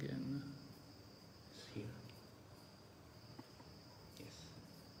folder again. It's here. Yes.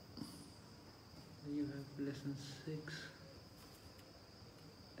 You have lesson 6.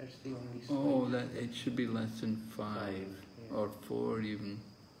 That's the only slide. Oh, that it should be lesson 5 yeah. or 4 even.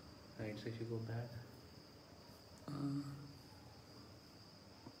 Right, so if you go back.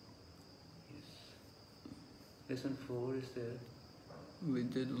 Yes. Lesson 4 is there. We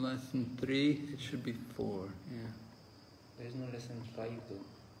did lesson 3, it should be 4, yeah. There is no lesson 5 though.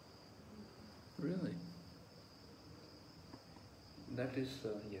 Really? That is,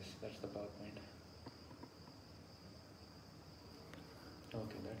 yes, that's the PowerPoint.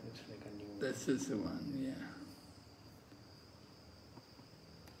 Okay, that looks like a new one. This is the one, yeah.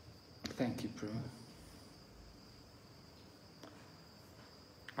 Thank you, Prabhu.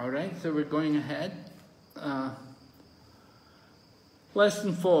 All right, so we're going ahead.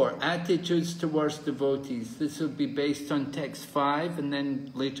 Lesson 4, attitudes towards devotees. This will be based on text 5 and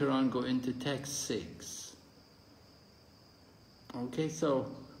then later on go into text 6. Okay,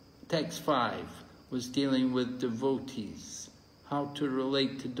 so text 5 was dealing with devotees, how to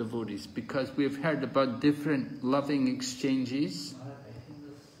relate to devotees, because we've heard about different loving exchanges. I think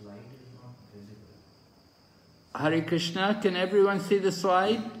the slide is not visible. Hare Krishna, can everyone see the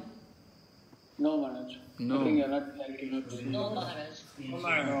slide? No, Maharaj. No. I think you're not helping. No, Maharaj. No,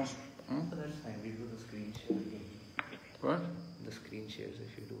 Maharaj. That's fine. We do the screen share again. What? The screen shares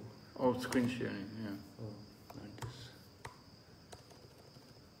if you do. Oh, screen sharing, yeah. Oh, not this.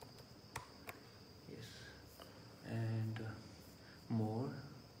 Yes. And more.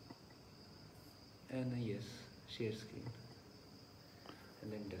 And yes, share screen.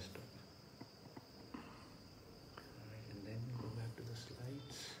 And then desktop. Alright, and then go back to the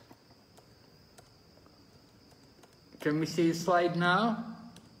slides. Can we see a slide now?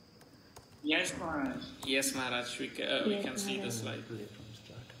 Yes, Maharaj. Yes, Maharaj. We can see the slide. Play from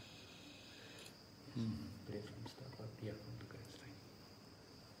start. Play from start. Or yeah, from the correct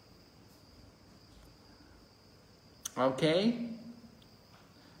slide. Okay.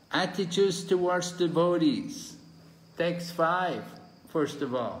 Attitudes towards devotees. Text 5, first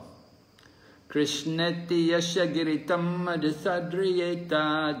of all. Krishneti yashagiritam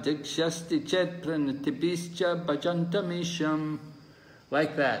madhisadriyeta dikshasti chet pranatipischa bhajantamisham.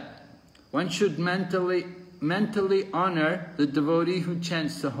 Like that. One should mentally honor the devotee who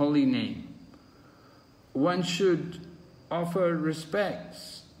chants the holy name. One should offer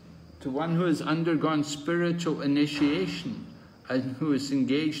respects to one who has undergone spiritual initiation and who is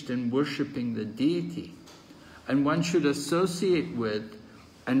engaged in worshipping the deity. And one should associate with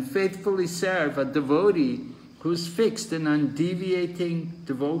and faithfully serve a devotee who is fixed in undeviating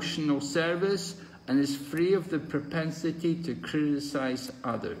devotional service and is free of the propensity to criticize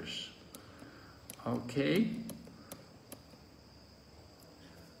others. Okay.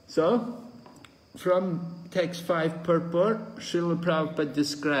 So, from text 5 purport, Srila Prabhupada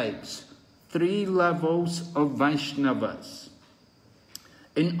describes 3 levels of Vaishnavas.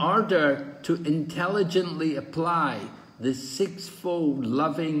 In order to intelligently apply the 6-fold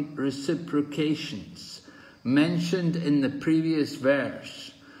loving reciprocations mentioned in the previous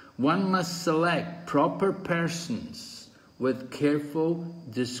verse, one must select proper persons with careful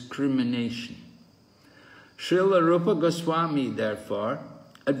discrimination. Srila Rupa Goswami, therefore,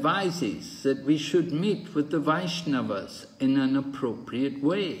 advises that we should meet with the Vaishnavas in an appropriate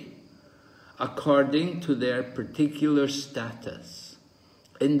way, according to their particular status.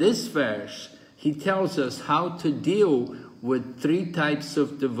 In this verse, he tells us how to deal with 3 types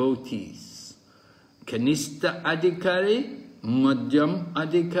of devotees: Kanista Adhikari, Madhyam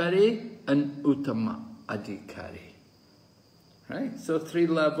Adhikari, and Uttama Adhikari. Right? So 3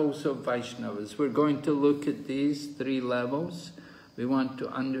 levels of Vaishnavas. We're going to look at these 3 levels. We want to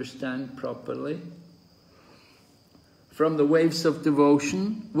understand properly. From the Waves of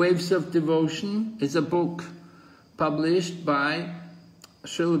Devotion. Waves of Devotion is a book published by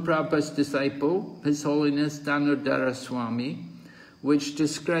Srila Prabhupada's disciple, His Holiness Damodara Swami, which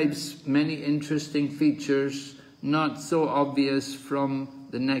describes many interesting features not so obvious from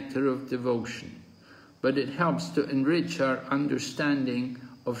the Nectar of Devotion. But it helps to enrich our understanding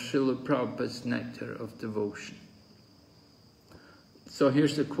of Srila Prabhupada's Nectar of Devotion. So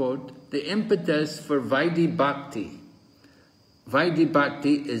here's the quote: the impetus for Vaidhi Bhakti. Vaidhi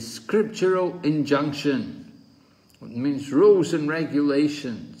Bhakti is scriptural injunction. It means rules and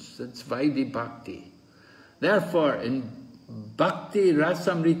regulations. That's Vaidhi Bhakti. Therefore, in Bhakti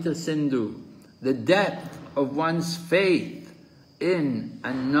Rasamrita Sindhu, the depth of one's faith in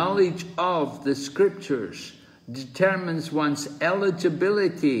and knowledge of the scriptures determines one's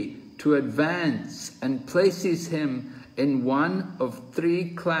eligibility to advance and places him in one of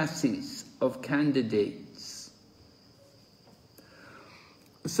 3 classes of candidates.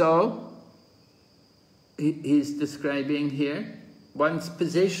 So, he's describing here one's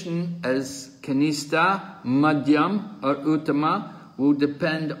position as Kanista, Madhyam or Uttama will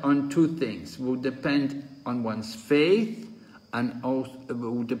depend on 2 things. Will depend on one's faith and also,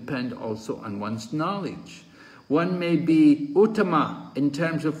 will depend also on one's knowledge. One may be Uttama in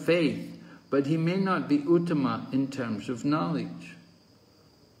terms of faith, but he may not be Uttama in terms of knowledge.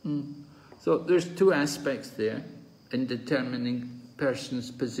 So there's 2 aspects there in determining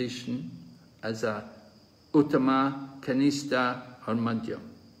person's position as a Uttama, Kanista or Madhyam.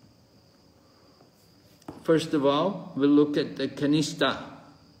 First of all, we'll look at the Kanista.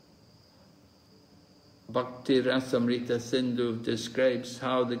 Bhakti Rasamrita Sindhu describes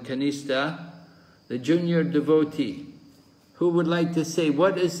how the Kanista, the junior devotee, who would like to say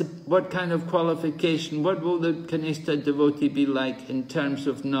what kind of qualification, what will the Kanista devotee be like in terms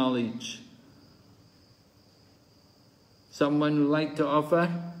of knowledge? Someone would like to offer?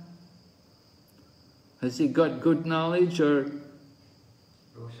 Has he got good knowledge or?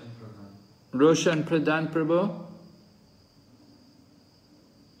 Roshan Pradhan Prabhu?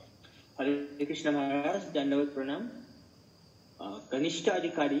 Hare Krishna Maharaj, Dandavat Pranam. Kanishta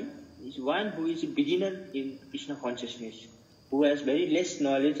Adhikari is one who is a beginner in Krishna consciousness, who has very less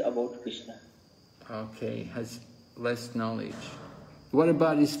knowledge about Krishna. Okay, has less knowledge. What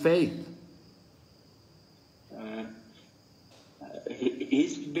about his faith?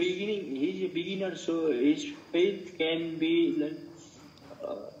 He's a beginner, so his faith can be like,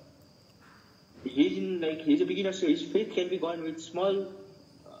 he's a beginner, so his faith can be gone with small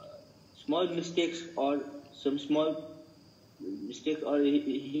mistakes or some small mistakes, or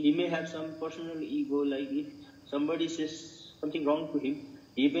he may have some personal ego, like if somebody says something wrong to him,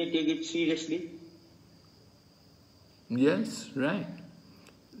 he may take it seriously. Yes, right.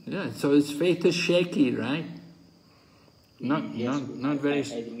 Yeah, so his faith is shaky, right? Not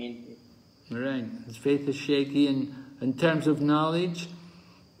very. Right, his faith is shaky, and in terms of knowledge,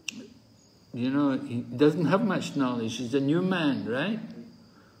 you know, he doesn't have much knowledge. He's a new man, right?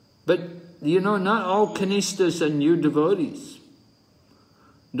 But you know, not all Kanistas are new devotees.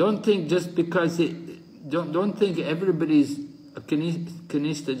 Don't think just because don't think everybody's a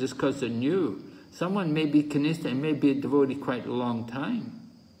Kanista just because they're new. Someone may be Kanista and may be a devotee quite a long time.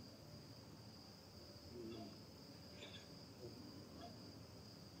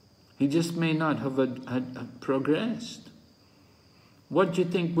 He just may not have progressed. What do you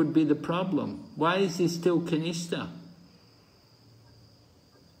think would be the problem? Why is he still Kanista?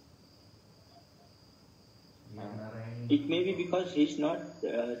 It may be because he's not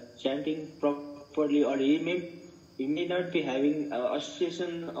chanting properly, or he may not be having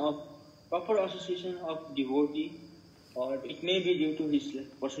proper association of devotee, or it may be due to his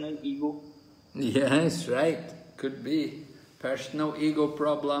personal ego. Yes, right. Could be personal ego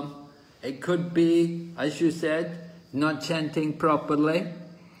problem. It could be, as you said, not chanting properly.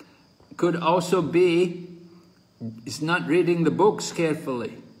 Could also be it's not reading the books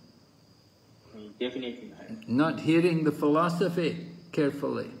carefully. Definitely. Not hearing the philosophy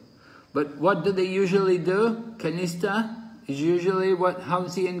carefully. But what do they usually do? Kanista is usually what? How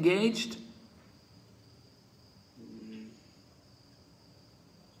is he engaged?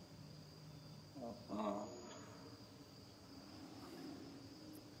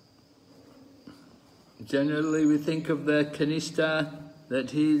 Generally we think of the Kanista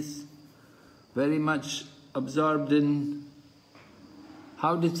that he's very much absorbed in,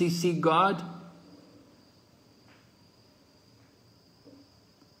 how does he see God?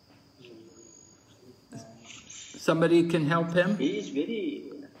 Somebody can help him? He is very...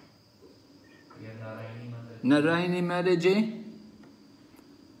 Narayani Mataji?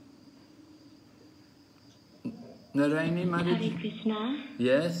 Narayani Mataji? Hare Krishna.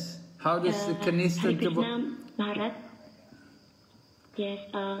 Yes. How does the Kanista... Hare Krishna Maharaj. Yes.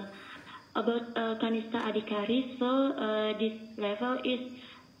 About Kanista Adhikari, so this level is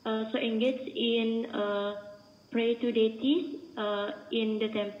so engaged in pray to deities in the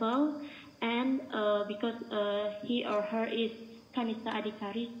temple, and because he or her is Kanista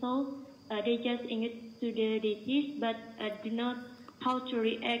Adhikari, so they just engage to the deities, but do not how to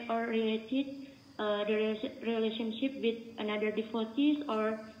react or relate it, the relationship with another devotees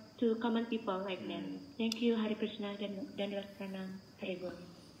or to common people like that. Thank you, Hare Krishna, Dandavata Pranam, Hare Guru.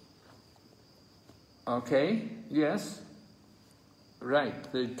 Okay, yes. Right,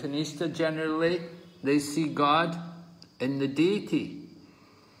 the Kanista generally, they see God in the deity,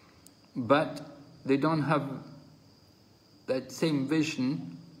 but they don't have that same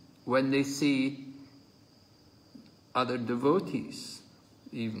vision when they see other devotees,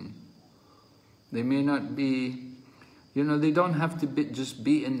 even. They may not be, you know, they don't have to just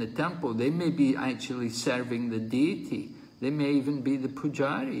be in the temple. They may be actually serving the deity. They may even be the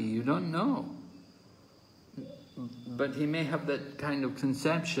pujari, you don't know. But he may have that kind of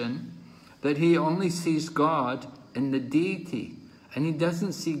conception that he only sees God in the deity, and he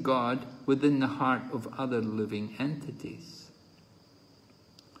doesn't see God within the heart of other living entities.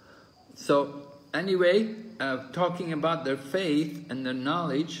 So, anyway, talking about their faith and their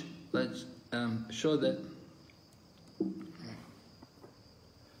knowledge, let's show that.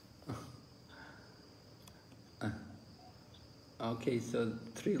 Okay, so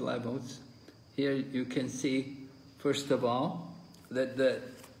 3 levels. Here you can see, first of all, that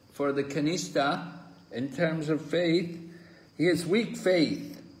for the Kanista, in terms of faith, he has weak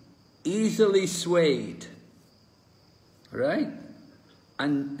faith, easily swayed, right?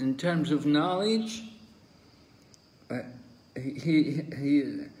 And in terms of knowledge,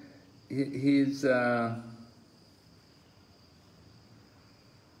 he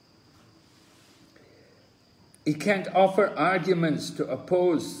can't offer arguments to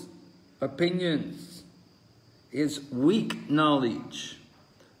oppose opinions. He has weak knowledge.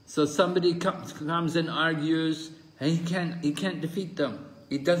 So somebody comes and argues, and he can't defeat them.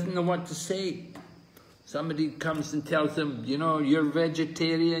 he doesn't know what to say. Somebody comes and tells him, you know, you're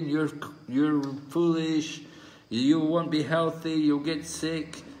vegetarian, you're foolish, you won't be healthy, you'll get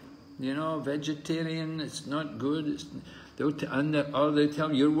sick. You know, vegetarian, it's not good. They tell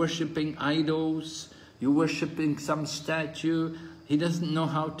him, you're worshipping idols, you're worshipping some statue. He doesn't know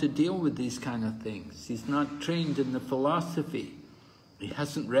how to deal with these kind of things. He's not trained in the philosophy. He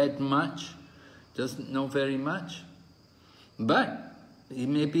hasn't read much, doesn't know very much. But he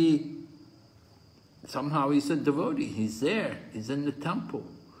may be, somehow he's a devotee. He's there, he's in the temple,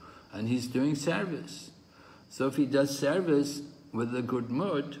 and he's doing service. So if he does service with a good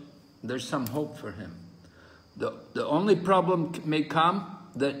mood, there's some hope for him. The only problem may come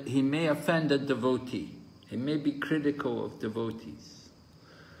that he may offend a devotee. He may be critical of devotees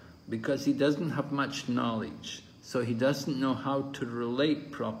because he doesn't have much knowledge, so he doesn't know how to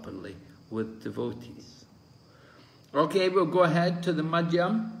relate properly with devotees. Okay, we'll go ahead to the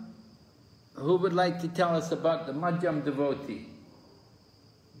Madhyam. Who would like to tell us about the Madhyam devotee?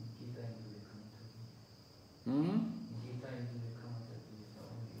 Only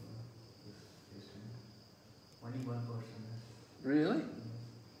one person. Really?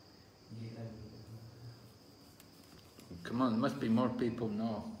 Come on, there must be more people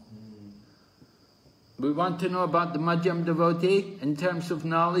know. We want to know about the Madhyam devotee in terms of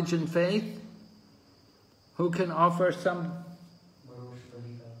knowledge and faith. Who can offer some?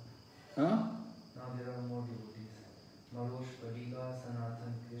 Huh? Now there are more devotees. Marosh Padiga,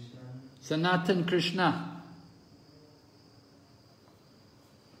 Sanatan Krishna. Sanatan Krishna.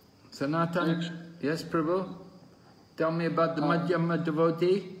 Sanatan, yes, Prabhu? Tell me about the Madhyama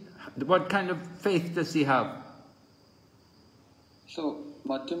devotee. What kind of faith does he have? So,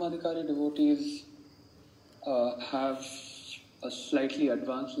 Madhyamadikari devotees have a slightly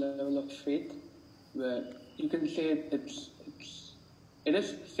advanced level of faith, where you can say it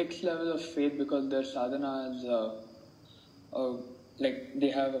is fixed level of faith because their sadhana is like they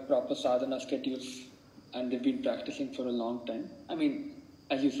have a proper sadhana schedule and they've been practicing for a long time. I mean,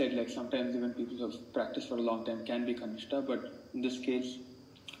 as you said, like sometimes even people who have practiced for a long time can be kanishta, but in this case,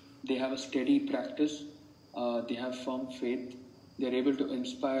 they have a steady practice, they have firm faith, they're able to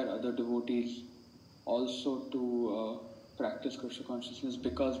inspire other devotees also to practice Krishna consciousness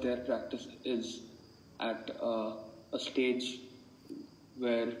because their practice is at a stage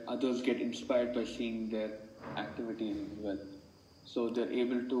where others get inspired by seeing their activities as well. So they're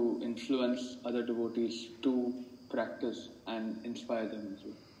able to influence other devotees to practice and inspire them as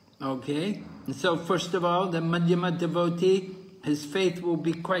well. Okay, so first of all, the Madhyama devotee, his faith will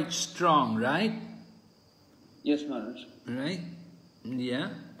be quite strong, right? Yes, Maharaj. Right? Yeah.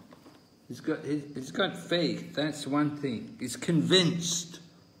 He's got faith, that's one thing. He's convinced.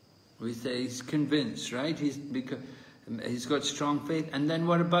 We say he's convinced, right? He's got strong faith. And then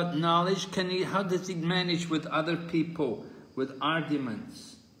what about knowledge? How does he manage with other people, with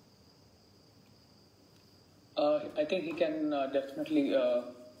arguments? I think he can definitely,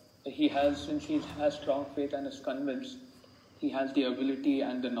 since he has strong faith and is convinced, he has the ability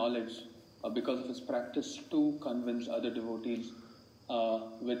and the knowledge because of his practice to convince other devotees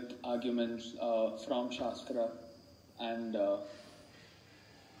with arguments from Shastra and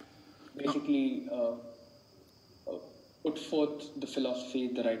basically put forth the philosophy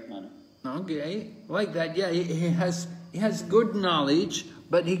in the right manner. Okay, like that, yeah, he has good knowledge,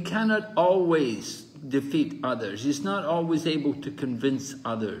 but he cannot always defeat others. He's not always able to convince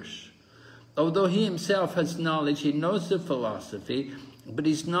others. Although he himself has knowledge, he knows the philosophy, but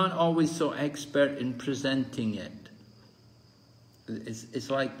he's not always so expert in presenting it. It's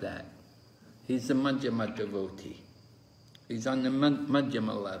like that. He's a Madhyama devotee. He's on the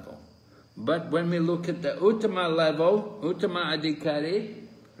Madhyama level. But when we look at the Uttama level, Uttama Adhikari,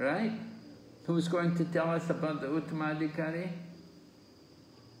 right? Who's going to tell us about the Uttama Adhikari?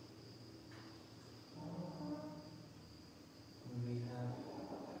 We have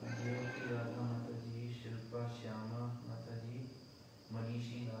Jyoti Radha Mataji, Shilpa Shyama Mataji,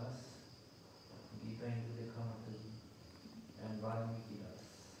 Manishi Das, Geeta Indulekha Mataji, and Valmiki Das.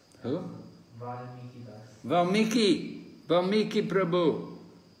 Who? Valmiki Das. Valmiki Prabhu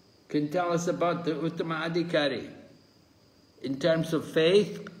can tell us about the Uttama Adhikari in terms of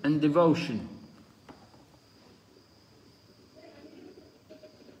faith and devotion.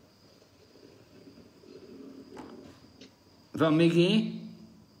 Valmiki?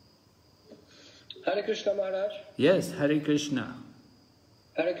 Hare Krishna Maharaj. Yes, Hare Krishna.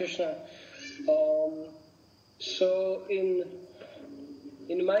 Hare Krishna. So in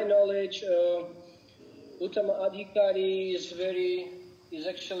my knowledge, Uttama Adhikari is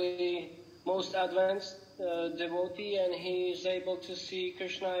actually most advanced devotee, and he is able to see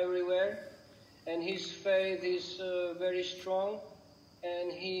Krishna everywhere, and his faith is very strong,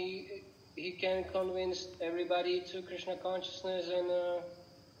 and he can convince everybody to Krishna consciousness, and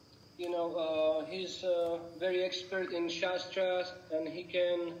he's very expert in Shastras, and he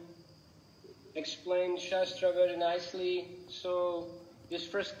can explain Shastra very nicely. So he's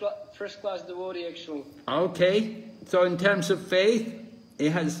first class devotee actually. Okay, so in terms of faith, he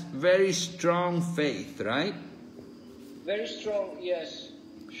has very strong faith, right? Very strong, yes,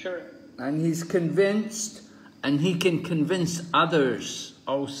 sure. And he's convinced, and he can convince others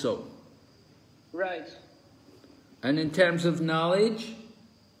also. Right. And in terms of knowledge?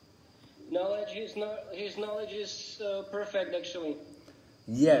 His knowledge is perfect actually.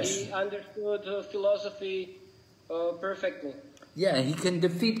 Yes. He understood philosophy perfectly. Yeah, he can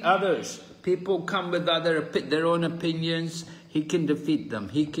defeat others. People come with their own opinions. He can defeat them.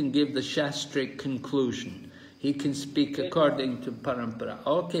 He can give the Shastric conclusion. He can speak according to Parampara.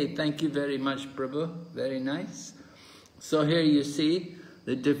 Okay, thank you very much, Prabhu. Very nice. So here you see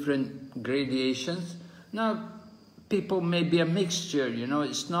the different gradations. Now, people may be a mixture,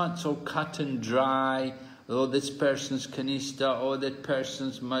 it's not so cut and dry. Oh, this person's Kanishta, oh, that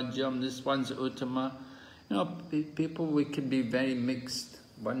person's Madhyam, this one's Uttama. People, we can be very mixed.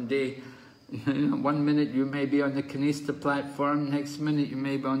 One day, 1 minute you may be on the Kanishta platform, next minute you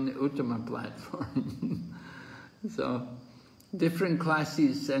may be on the Uttama platform. So, different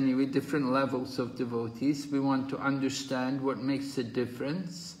classes anyway, different levels of devotees. We want to understand what makes the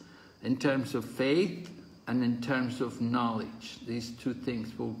difference in terms of faith and in terms of knowledge. These two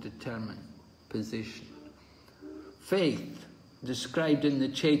things will determine position. Faith, described in the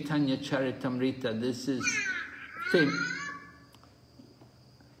Chaitanya Charitamrita, this is faith.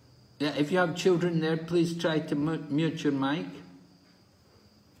 Yeah, if you have children there, please try to mute your mic.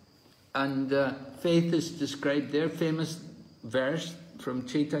 And faith is described there, famous verse from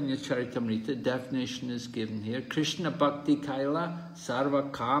Chaitanya Charitamrita, definition is given here. Krishna Bhakti Kaila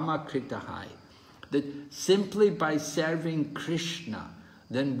Sarva Kama Kritahai. That simply by serving Krishna,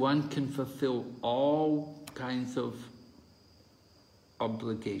 then one can fulfill all kinds of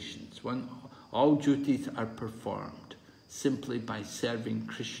obligations. All duties are performed simply by serving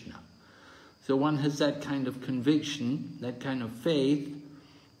Krishna. So one has that kind of conviction, that kind of faith,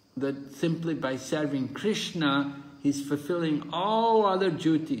 that simply by serving Krishna, he's fulfilling all other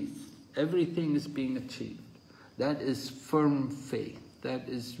duties. Everything is being achieved. That is firm faith. That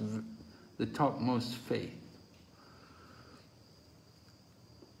is the topmost faith.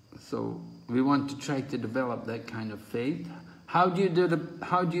 So we want to try to develop that kind of faith. How do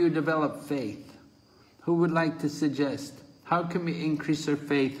you develop faith? Who would like to suggest? How can we increase our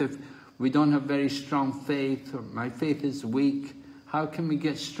faith if we don't have very strong faith, or my faith is weak? How can we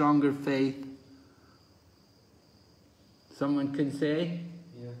get stronger faith? Someone can say?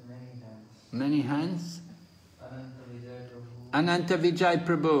 You have many hands. Many hands? Ananta Vijay Prabhu. Ananta Vijay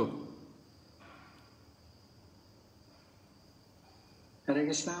Prabhu. Hare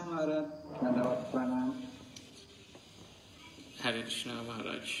Krishna Maharaj, Dandavat Pranam. Hare Krishna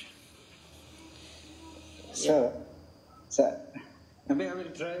Maharaj. So maybe I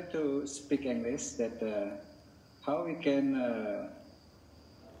will try to speak English, that how we can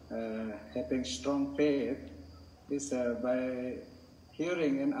having strong faith is by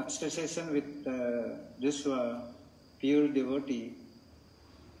hearing and association with this pure devotee.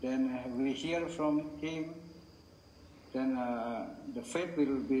 Then we hear from him, then the faith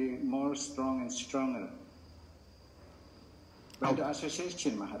will be more strong and stronger. By the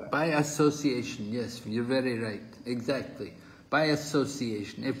association, Maharaj. By association, yes, you're very right. Exactly. By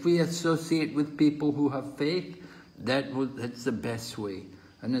association. If we associate with people who have faith, that's the best way.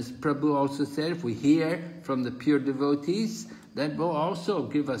 And as Prabhu also said, if we hear from the pure devotees, that will also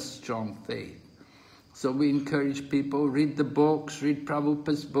give us strong faith. So we encourage people, read the books, read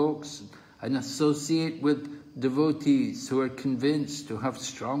Prabhupada's books, and associate with devotees who are convinced, to have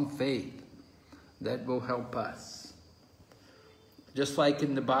strong faith. That will help us. Just like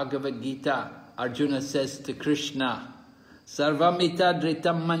in the Bhagavad Gita, Arjuna says to Krishna, Sarvamita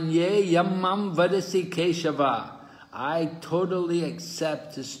dritam manye yammam vadasi Keshava. I totally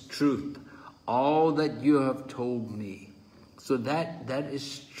accept as truth all that you have told me. So that is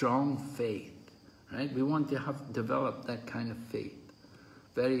strong faith, right? We want to develop that kind of faith.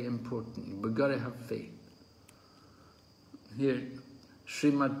 Very important. We've got to have faith. Here,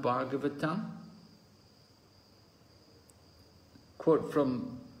 Srimad Bhagavatam. Quote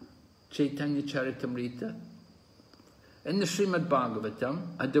from Chaitanya Charitamrita. In the Srimad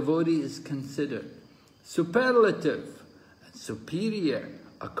Bhagavatam, a devotee is considered superlative and superior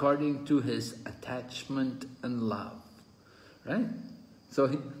according to his attachment and love. Right?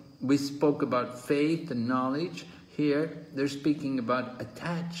 So we spoke about faith and knowledge. Here, they're speaking about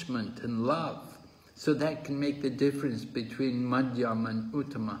attachment and love. So that can make the difference between Madhyam and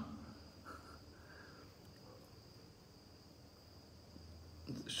Uttama.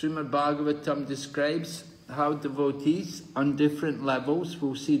 Srimad Bhagavatam describes how devotees on different levels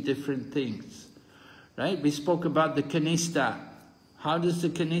will see different things. Right? We spoke about the Kanista. How does the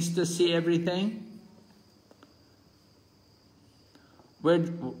Kanista see everything?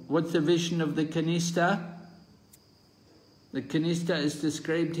 What's the vision of the Kanista? The Kanista is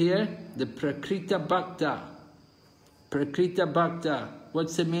described here, the Prakrita Bhakta. Prakrita Bhakta.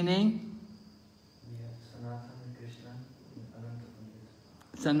 What's the meaning?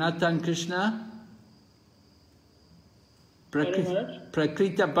 Sanatan Krishna?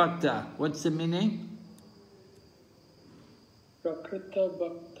 Prakrita Bhakta. What's the meaning? Prakrita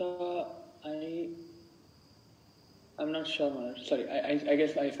Bhakta, I'm not sure, Maharaj. Sorry, I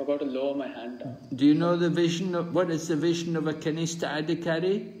guess I forgot to lower my hand down. Do you know the vision of, what is the vision of a Kanista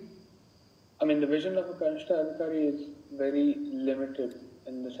Adhikari? I mean, the vision of a Kanista Adhikari is very limited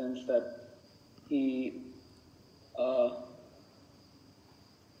in the sense that he,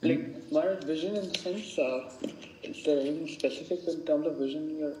 like, Maharaj, vision in the sense, is there anything specific in terms of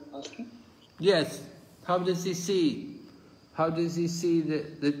vision you're asking? Yes. How does he see? How does he see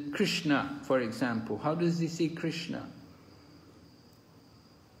the Krishna, for example? How does he see Krishna?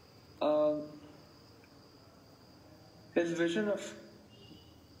 His vision of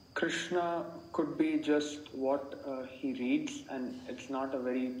Krishna could be just what he reads, and it's not a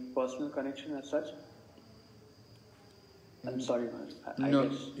very personal connection as such. I'm sorry, I No,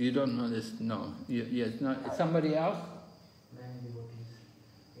 guess. you don't know this. No. Yes, no. Somebody else?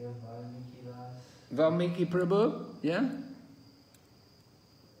 Valmiki Prabhu? Yeah?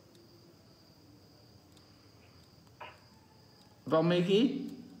 Valmiki?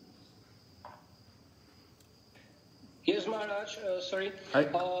 Yes, Maharaj, sorry.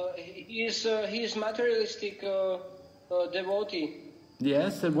 He is materialistic devotee.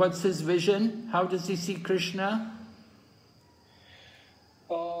 Yes, and what's his vision? How does he see Krishna?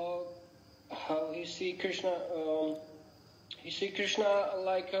 How he see Krishna? He see Krishna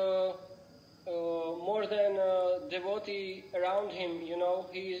like more than a devotee around him. You know,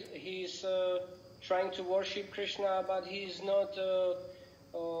 he's trying to worship Krishna, but he's not.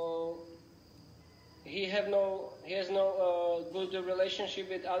 He has no good relationship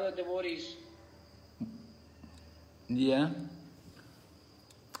with other devotees. Yeah.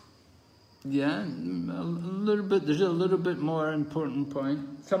 Yeah, a little bit. There's a little bit more important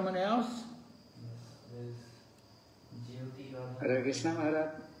point. Someone else? Hare Krishna Maharaj.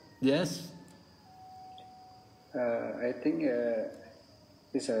 Yes. I think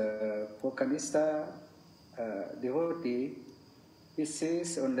this Kanista devotee, he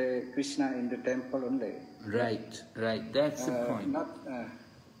sees only Krishna in the temple only. Right. That's the point.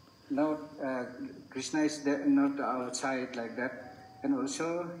 Not Krishna is there, not outside like that, and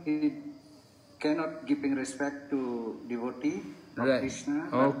also he cannot giving respect to devotee of Krishna.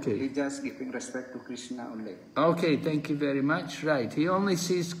 Okay. He just giving respect to Krishna only. Okay, thank you very much. Right. He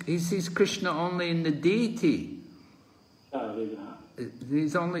sees Krishna only in the deity.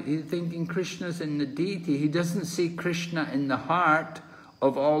 He's thinking Krishna's in the deity. He doesn't see Krishna in the heart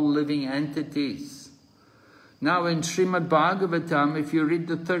of all living entities. Now in Srimad Bhagavatam, if you read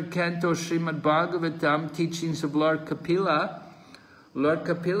the 3rd canto of Srimad Bhagavatam, teachings of Lord Kapila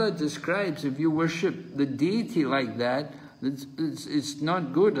describes if you worship the deity like that, it's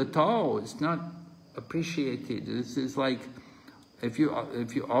not good at all. It's not appreciated. It's like if you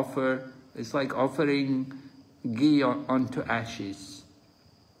offer, it's like offering ghee onto ashes.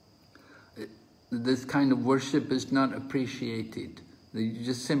 This kind of worship is not appreciated. You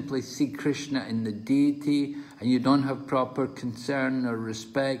just simply see Krishna in the deity, and you don't have proper concern or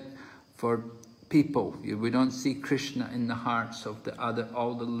respect for people. We don't see Krishna in the hearts of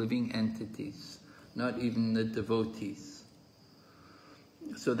all the living entities, not even the devotees.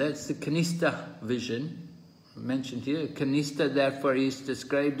 So that's the Kanista vision mentioned here. Kanista, therefore, is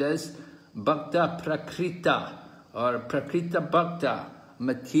described as Bhakta Prakrita, or Prakrita Bhakta,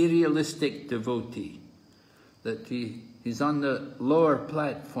 materialistic devotee. That he's on the lower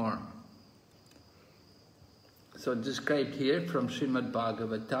platform. So described here from Srimad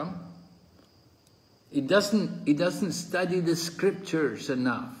Bhagavatam. He doesn't study the scriptures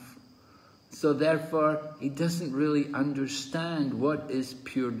enough. So therefore, he doesn't really understand what is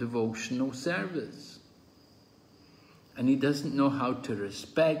pure devotional service. And he doesn't know how to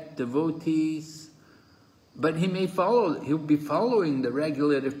respect devotees. but he'll be following the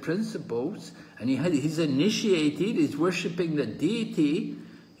regulative principles, and he's initiated, he's worshipping the deity,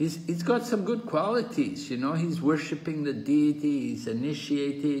 he's got some good qualities, you know, he's worshipping the deity, he's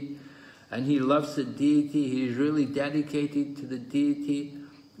initiated, and he loves the deity, he's really dedicated to the deity,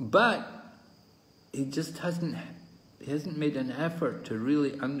 but he just hasn't made an effort to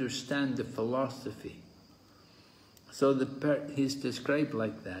really understand the philosophy. So he's described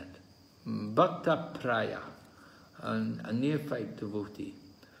like that. Bhakta Praya, a neophyte devotee,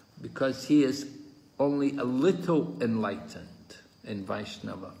 because he is only a little enlightened in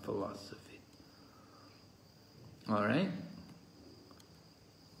Vaishnava philosophy. All right?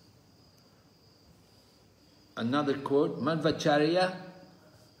 Another quote, Madhvacharya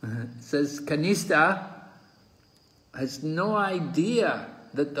says, Kanista has no idea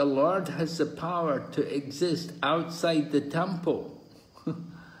that the Lord has the power to exist outside the temple.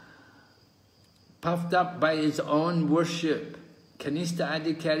 Puffed up by his own worship, Kanista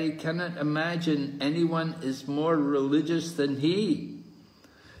Adhikari cannot imagine anyone is more religious than he.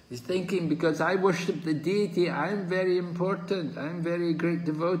 He's thinking, because I worship the deity, I'm very important, I'm very great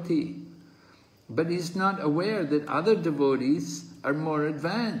devotee. But he's not aware that other devotees are more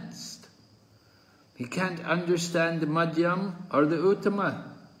advanced. He can't understand the Madhyam or the Uttama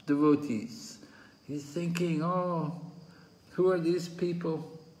devotees. He's thinking, oh, who are these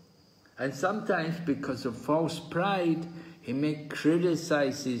people? And sometimes, because of false pride, he may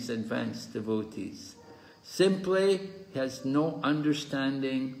criticize these advanced devotees. Simply, he has no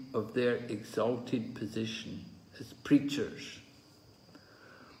understanding of their exalted position as preachers.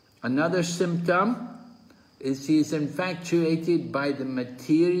 Another symptom is he is infatuated by the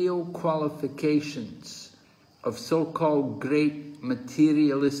material qualifications of so-called great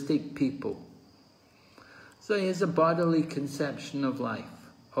materialistic people. So he has a bodily conception of life.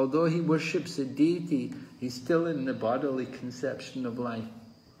 Although he worships a deity, he's still in the bodily conception of life.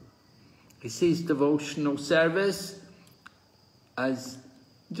 He sees devotional service as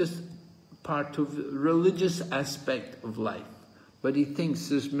just part of the religious aspect of life. But he thinks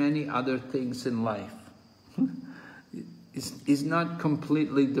there's many other things in life. He's not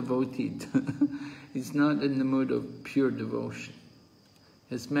completely devoted. He's not in the mood of pure devotion.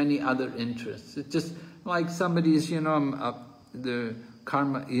 There's many other interests. It's just like somebody is, you know, the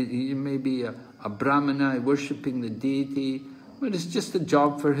karma, he may be a brahmana worshipping the deity, but it's just a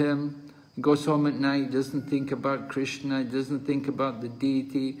job for him. He goes home at night, doesn't think about Krishna, doesn't think about the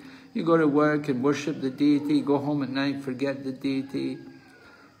deity. You go to work and worship the deity, go home at night, forget the deity,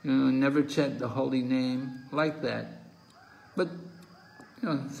 you know, never chant the holy name, like that. But, you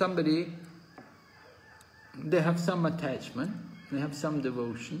know, somebody, they have some attachment, they have some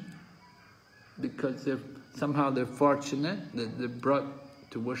devotion, because somehow they're fortunate that they're brought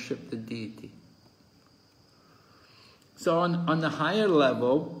to worship the deity. So on the higher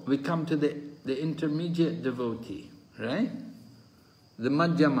level, we come to the intermediate devotee, right? The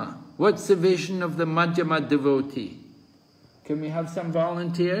Madhyama. What's the vision of the Madhyama devotee? Can we have some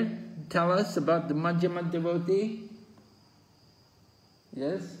volunteer tell us about the Madhyama devotee?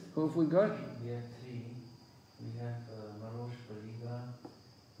 Yes? Who have we got? We have three. We have Marosh Paliga,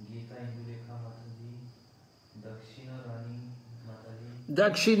 Gita Indulekha Mataji, Dakshina Rani Mataji.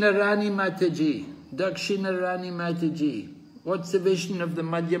 Dakshina Rani Mataji. Dakshina Rani Mataji. What's the vision of the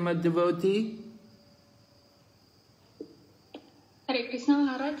Madhyama devotee? Hare Krishna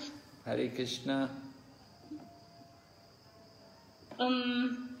Maharaj. Hare Krishna.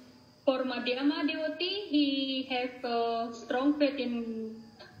 For Madhyama devotee, he have strong faith in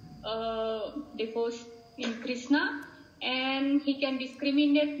devotion in Krishna, and he can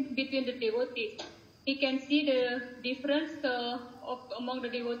discriminate between the devotees. He can see the difference among the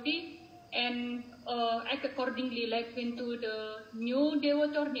devotees and act accordingly. Like into the new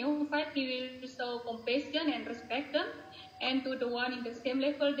devotee or neophyte, he will show compassion and respect them, and to the one in the same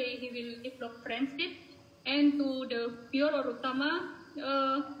level, he will develop friendship, and to the pure or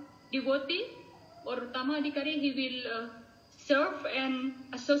Uttama devotee or Uttama Adhikari, he will serve and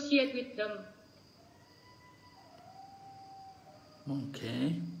associate with them.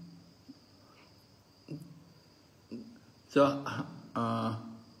 Okay. So,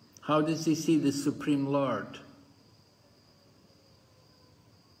 how does he see the Supreme Lord?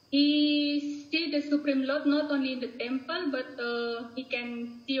 He see the Supreme Lord not only in the temple, but he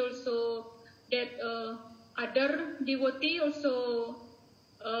can see also that other devotee also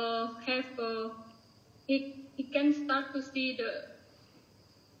he can start to see the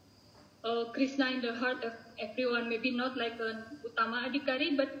Krishna in the heart of everyone. Maybe not like an Uttama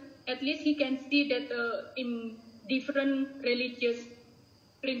Adhikari, but at least he can see that in different religious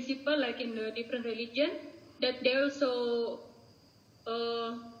principle, like in the different religion, that they also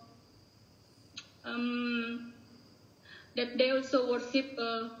worship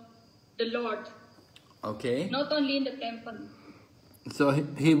the Lord. Okay. Not only in the temple. So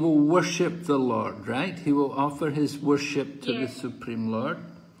he will worship the Lord, right? He will offer his worship to the Supreme Lord.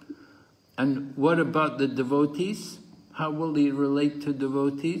 And what about the devotees? How will he relate to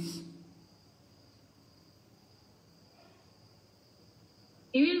devotees?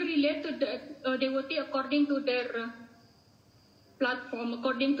 He will relate to the devotee according to their platform,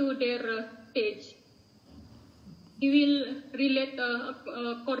 according to their stage. He will relate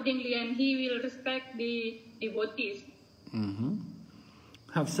accordingly, and he will respect the devotees. Mm-hmm.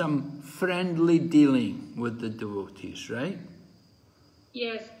 Have some friendly dealing with the devotees, right?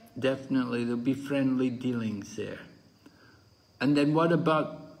 Yes. Definitely, there'll be friendly dealings there. And then what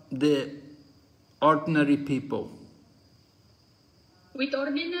about the ordinary people? With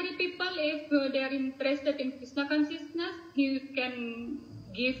ordinary people, if they are interested in Krishna consciousness, he can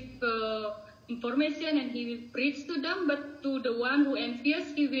give information and he will preach to them. But to the one who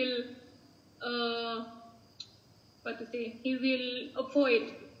envious, he will he will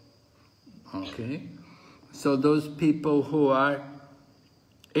avoid. Okay. So those people who are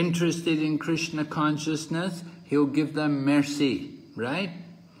interested in Krishna consciousness, he'll give them mercy, right?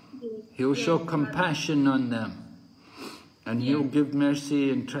 He'll show compassion on them. And he'll give mercy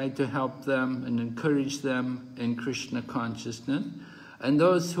and try to help them and encourage them in Krishna consciousness. And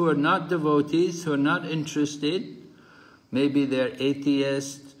those who are not devotees, who are not interested, maybe they're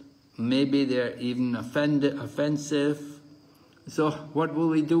atheists, maybe they're even offensive. So what will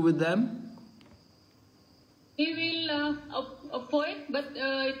we do with them? He will avoid, but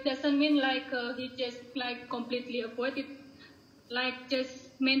it doesn't mean like he just like completely avoid it. Like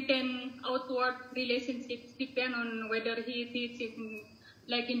just maintain outward relationships, depend on whether he is in,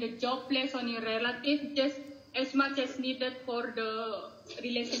 like in the job place or in a relative, just as much as needed for the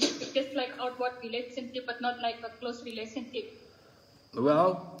relationship, just like outward relationship, but not like a close relationship.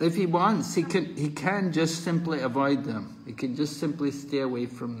 Well, if he wants, he can just simply avoid them. He can just simply stay away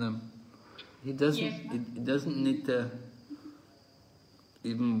from them. He doesn't. He doesn't need to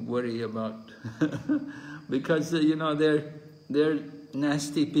even worry about because you know they're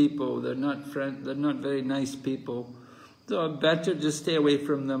nasty people. They're not They're not very nice people. So better just stay away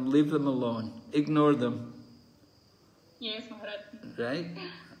from them. Leave them alone. Ignore them. Yes, Maharaj. Right?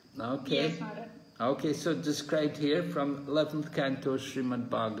 Okay. Yes, Maharaj. Okay, so described here from 11th canto Srimad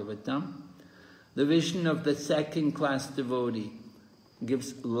Bhagavatam. The vision of the second-class devotee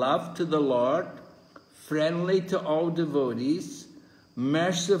gives love to the Lord, friendly to all devotees,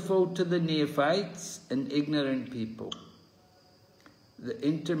 merciful to the neophytes and ignorant people. The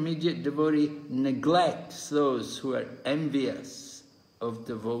intermediate devotee neglects those who are envious of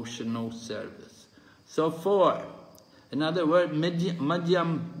devotional service. So 4. In other words,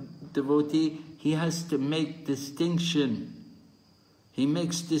 Madhyam devotee, he has to make distinction. He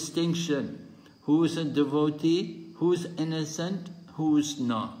makes distinction. Who is a devotee, who is innocent, who is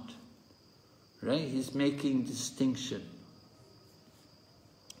not. Right? He's making distinction.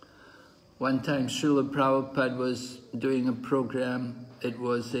 One time Srila Prabhupada was doing a program. It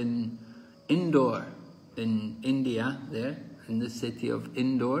was in Indore, in India, there, in the city of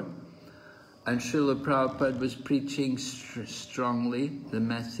Indore. And Srila Prabhupada was preaching strongly the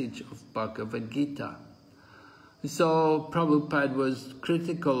message of Bhagavad Gita. So Prabhupada was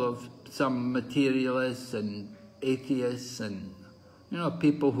critical of some materialists and atheists and, you know,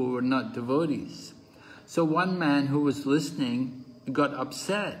 people who were not devotees. So one man who was listening got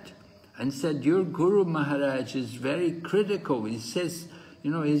upset and said, "Your Guru Maharaj is very critical." He says, you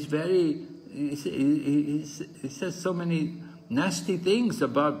know, he says so many nasty things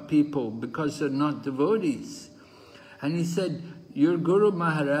about people because they're not devotees. And he said, "Your Guru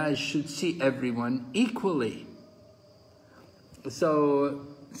Maharaj should see everyone equally." So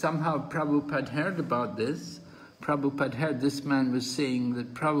somehow Prabhupada heard about this. Prabhupada heard this man was saying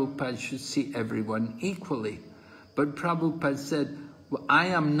that Prabhupada should see everyone equally. But Prabhupada said, "Well, I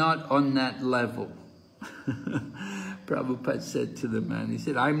am not on that level." Prabhupada said to the man, he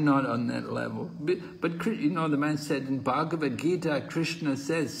said, "I'm not on that level." But you know, the man said in Bhagavad Gita, Krishna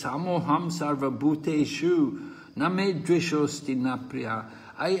says, "Samoham sarva bhuteshu name dvishosti napriya."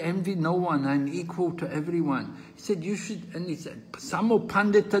 I envy no one, I'm equal to everyone. He said, you should, and he said, "Samo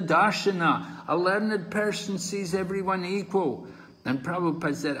pandita darshana," a learned person sees everyone equal. And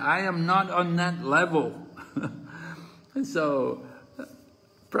Prabhupada said, "I am not on that level." So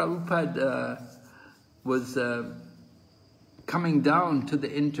Prabhupada was coming down to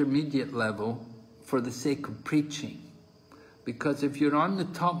the intermediate level for the sake of preaching. Because if you're on the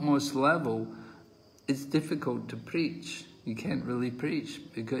topmost level, it's difficult to preach. You can't really preach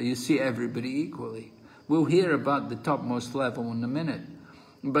because you see everybody equally. We'll hear about the topmost level in a minute.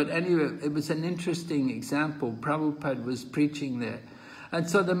 But anyway, it was an interesting example. Prabhupada was preaching there. And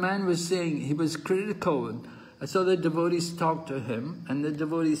so the man was saying, he was critical. And so the devotees talked to him, and the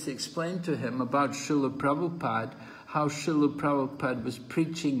devotees explained to him about Srila Prabhupada, how Srila Prabhupada was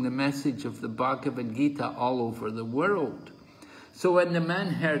preaching the message of the Bhagavad Gita all over the world. So when the man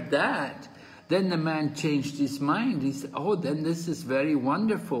heard that, then the man changed his mind. He said, oh, then this is very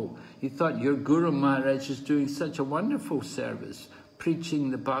wonderful. He thought, your Guru Maharaj is doing such a wonderful service,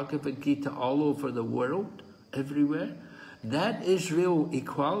 preaching the Bhagavad Gita all over the world, everywhere. That is real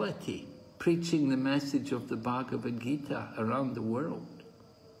equality, preaching the message of the Bhagavad Gita around the world.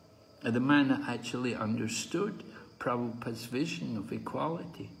 And the man actually understood Prabhupada's vision of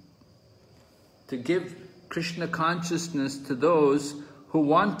equality. To give Krishna consciousness to those who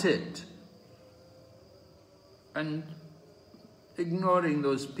want it, and ignoring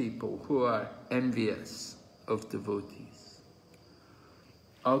those people who are envious of devotees.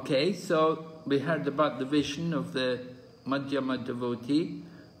 Okay, so we heard about the vision of the Madhyama devotee.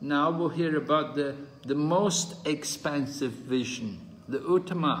 Now we'll hear about the most expansive vision, the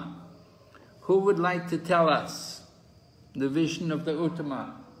Uttama. Who would like to tell us the vision of the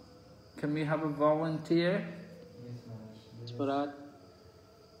Uttama? Can we have a volunteer? Yes, Maharaj.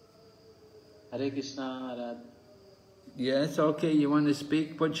 Hare Krishna, Maharaj. Yes, okay, you want to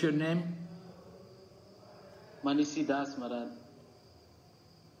speak? What's your name? Manishi Das, Maharaj.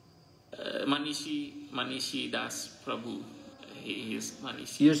 Manishi Das Prabhu. He is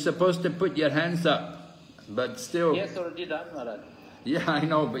Manishi. You're supposed to put your hands up, but still... Yes, already done, Maharaj. Yeah, I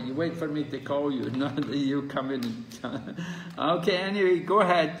know, but you wait for me to call you, not that you come in. Okay, anyway, go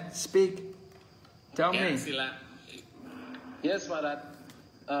ahead, speak. Tell me. Yes, Maharaj.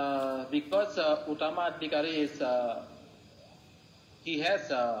 Because Uttama Adhikari is, he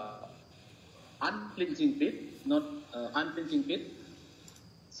has unflinching faith, not unflinching faith.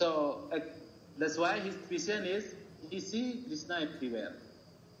 So that's why his vision is, he sees Krishna everywhere.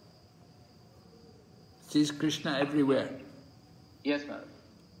 Sees Krishna everywhere? Yes, Maharaj.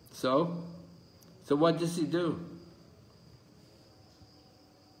 So what does he do?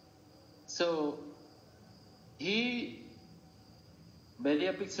 So he very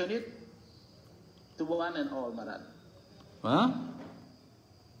affectionate to one and all, Maharaj. Huh?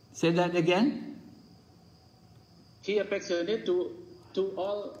 Say that again? He affectionate to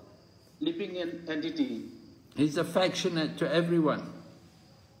all living entity. He's affectionate to everyone.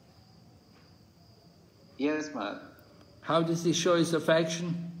 Yes, Maharaj. How does he show his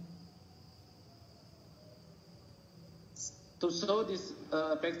affection? To show this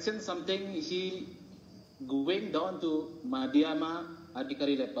affection, something he going down to Madhyama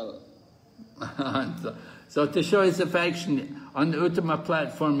Adhikari level. So to show his affection on the Uttama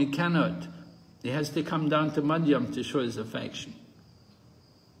platform, he cannot. He has to come down to Madhyam to show his affection.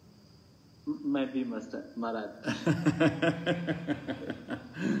 Maybe, Master Maharaj.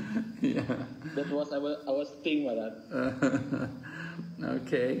 Yeah. That was our thing, Maharaj.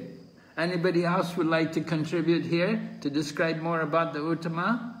 Okay. Anybody else would like to contribute here to describe more about the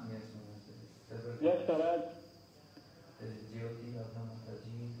Uttama? Yes, Maharaj.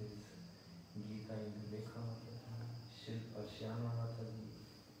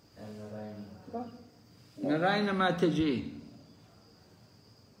 Narayana Mataji.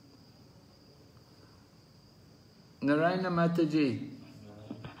 Narayana Mataji.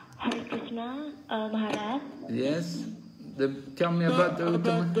 Hare Krishna, Maharaj. Yes. Tell me about the Uttama.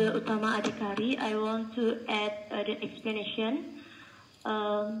 About the Uttama Adhikari, I want to add the explanation.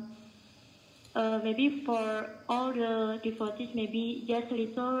 Maybe for all the devotees, maybe just a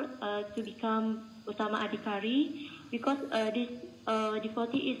little to become Uttama Adhikari, because this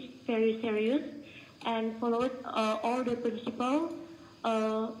devotee is very serious and follows all the principles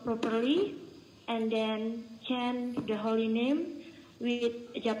properly, and then chant the holy name with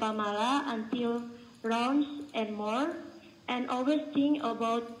japamala until rounds and more, and always think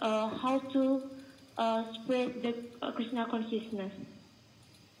about how to spread the Krishna consciousness.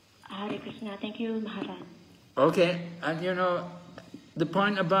 Hare Krishna. Thank you, Maharaj. Okay, and you know, the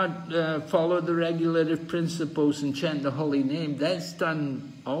point about follow the regulative principles and chant the holy name, that's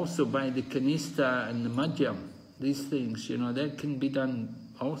done also by the Kanista and the Madhyam. These things, you know, that can be done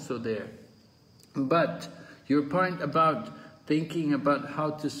also there. But your point about thinking about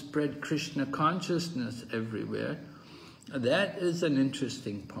how to spread Krishna consciousness everywhere, that is an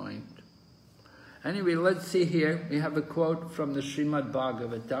interesting point. Anyway, let's see here. We have a quote from the Srimad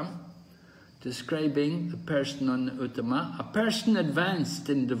Bhagavatam describing a person on the Uttama. A person advanced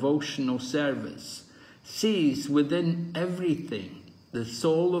in devotional service sees within everything the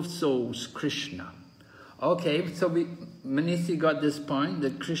soul of souls, Krishna. Okay, so Manisi got this point,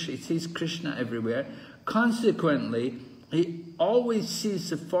 that Krishna, he sees Krishna everywhere. Consequently, he always sees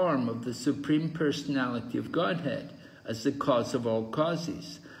the form of the Supreme Personality of Godhead as the cause of all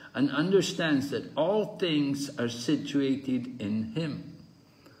causes, and understands that all things are situated in him.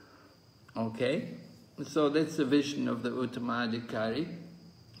 Okay? So that's the vision of the Uttamadhikari.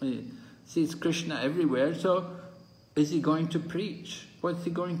 He sees Krishna everywhere, so is he going to preach? What's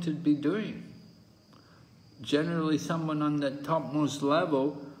he going to be doing? Generally, someone on that topmost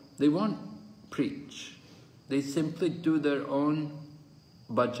level, they won't preach. They simply do their own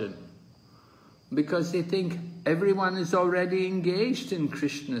bhajan, because they think everyone is already engaged in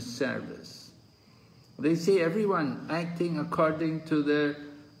Krishna's service. They see everyone acting according to their,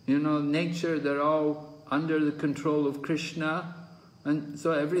 nature. They're all under the control of Krishna, and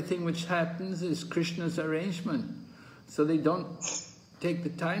so everything which happens is Krishna's arrangement. So they don't take the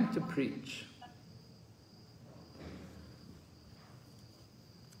time to preach.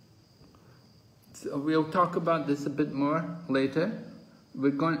 So we'll talk about this a bit more later. We're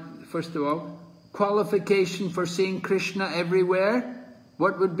going, first of all, qualification for seeing Krishna everywhere.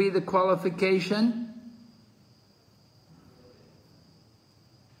 What would be the qualification?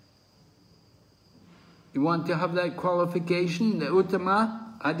 You want to have that qualification? The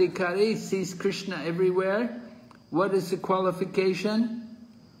Uttama Adhikari sees Krishna everywhere. What is the qualification?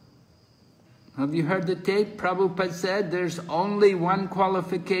 Have you heard the tape? Prabhupada said there's only one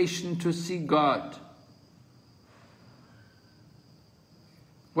qualification to see God.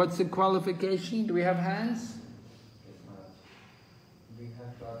 What's the qualification? Do we have hands? We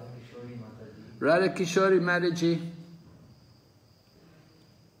have Radha Kishori Mataji. Radha Kishori Mataji.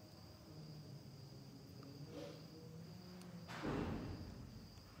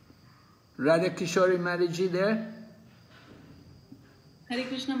 Radha Kishori Mataji there? Hare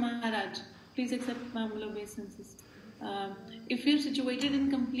Krishna Maharaj. Please accept my humble obeisances. If we are situated in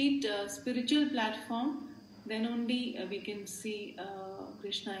complete spiritual platform, then only we can see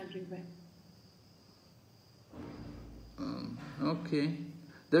Krishna everywhere. Okay.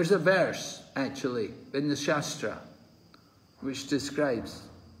 There's a verse, actually, in the Shastra, which describes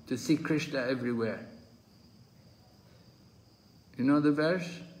to see Krishna everywhere. You know the verse?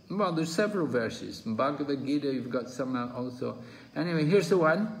 Well, there's several verses. In Bhagavad Gita, you've got some also. Anyway, here's the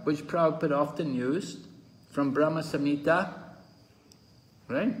one which Prabhupada often used, from Brahma Samhita,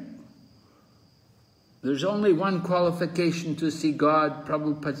 right? There's only one qualification to see God,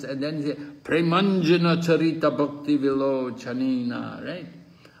 Prabhupada said, and then he said, Premanjana Charita Bhakti Vilo Chanina, right?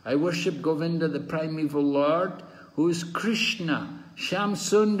 I worship Govinda, the primeval Lord, who is Krishna, Shyam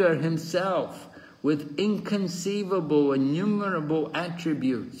Sundar himself, with inconceivable, innumerable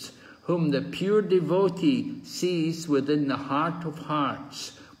attributes, whom the pure devotee sees within the heart of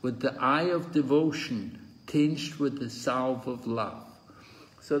hearts, with the eye of devotion, tinged with the salve of love.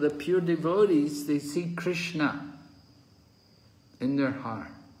 So the pure devotees, they see Krishna in their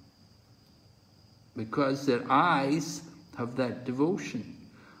heart, because their eyes have that devotion.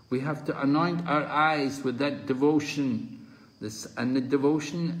 We have to anoint our eyes with that devotion. And the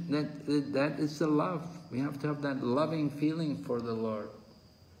devotion, that is the love. We have to have that loving feeling for the Lord.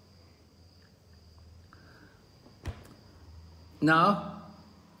 Now,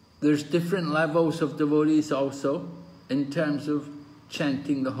 there's different levels of devotees also in terms of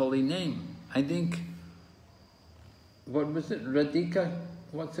chanting the holy name. I think, what was it? Radhika,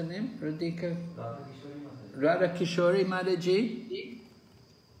 what's her name? Radhika? Radha Kishori Mataji?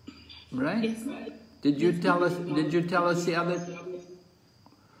 Right? Yes, right. Did you tell us the other?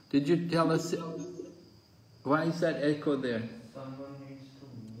 Did you tell us? Why is that echo there? Someone needs to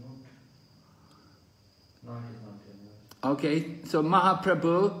mute. No, it is not. Okay, so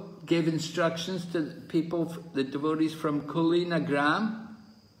Mahaprabhu gave instructions to people, the devotees from Kulinagram,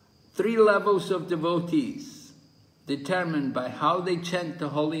 3 levels of devotees, determined by how they chant the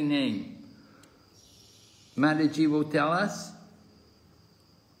holy name. Mataji will tell us.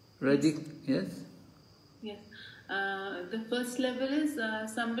 Ready? Yes? Yes. The first level is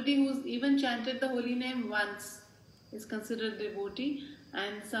somebody who's even chanted the holy name once is considered devotee,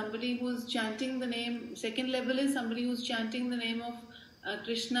 and somebody who's chanting the name, second level is somebody who's chanting the name of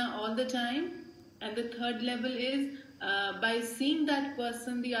Krishna all the time, and the third level is by seeing that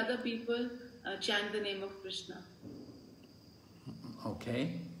person, the other people chant the name of Krishna.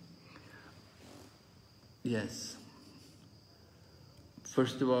 Okay. Yes.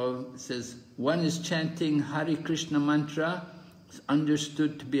 First of all, it says, one is chanting Hare Krishna mantra, is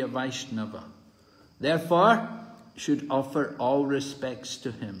understood to be a Vaishnava. Therefore, should offer all respects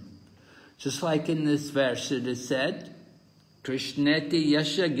to him. Just like in this verse it is said, Krishneti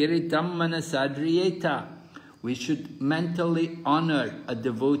yasha giritam manasadriyeta. We should mentally honor a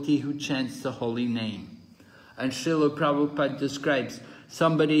devotee who chants the holy name. And Srila Prabhupada describes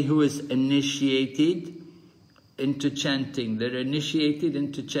somebody who is initiated into chanting. They're initiated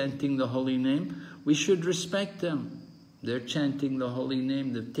into chanting the holy name. We should respect them. They're chanting the holy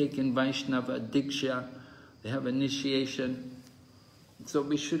name. They've taken Vaishnava Diksha. They have initiation. So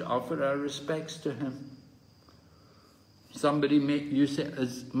we should offer our respects to him. Somebody you say,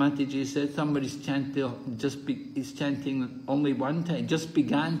 as Mataji said, somebody's chanting, he's chanting only one time, just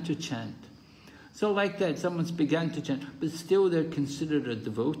began to chant. So like that, someone's began to chant, but still they're considered a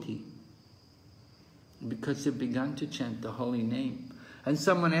devotee because they've begun to chant the holy name. And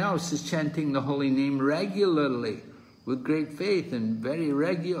someone else is chanting the holy name regularly, with great faith and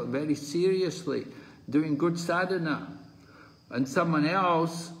very seriously, doing good sadhana. And someone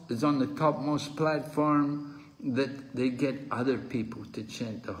else is on the topmost platform that they get other people to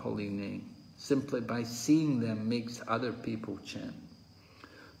chant the holy name. Simply by seeing them makes other people chant.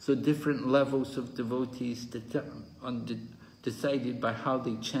 So different levels of devotees decided by how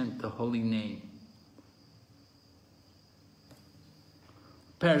they chant the holy name.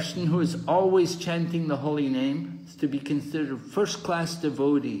 Person who is always chanting the holy name is to be considered a first-class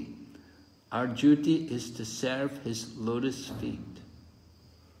devotee. Our duty is to serve his lotus feet.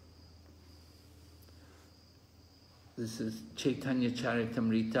 This is Chaitanya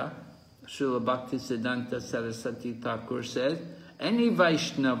Charitamrita. Srila Bhaktisiddhanta Saraswati Thakur says, any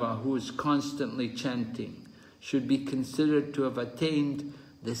Vaishnava who is constantly chanting should be considered to have attained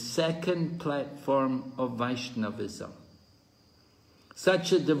the second platform of Vaishnavism.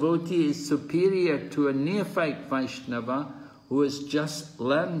 Such a devotee is superior to a neophyte Vaishnava who has just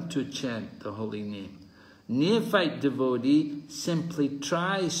learned to chant the holy name. Neophyte devotee simply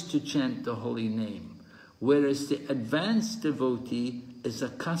tries to chant the holy name, whereas the advanced devotee is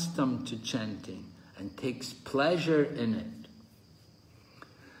accustomed to chanting and takes pleasure in it.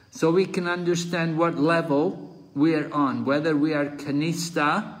 So we can understand what level we are on, whether we are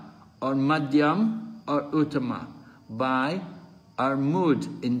Kanista or Madhyam or Uttama, by our mood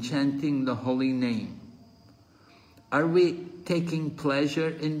in chanting the holy name. Are we taking pleasure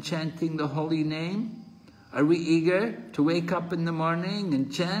in chanting the holy name? Are we eager to wake up in the morning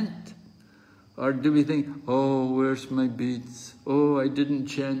and chant? Or do we think, oh, where's my beads? Oh, I didn't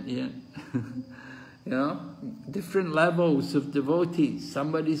chant yet. You know, different levels of devotees.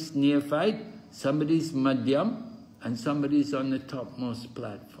 Somebody's neophyte, somebody's madhyam, and somebody's on the topmost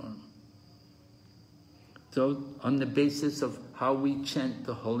platform. So, on the basis of how we chant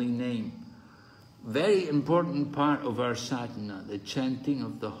the holy name, very important part of our sadhana, the chanting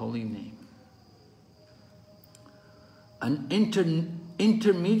of the holy name. An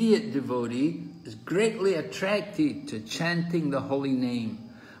intermediate devotee is greatly attracted to chanting the holy name.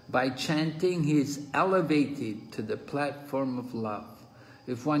 By chanting, he is elevated to the platform of love.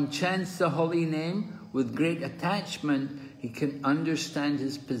 If one chants the holy name with great attachment, he can understand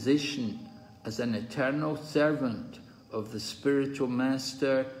his position as an eternal servant of the spiritual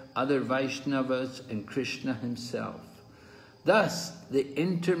master, other Vaishnavas, and Krishna himself. Thus, the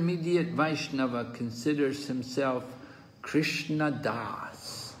intermediate Vaishnava considers himself Krishna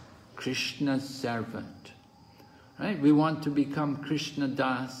Das, Krishna's servant. Right? We want to become Krishna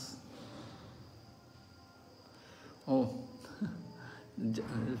Das. Oh,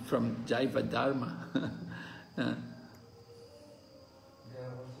 from Jaiva Dharma. There are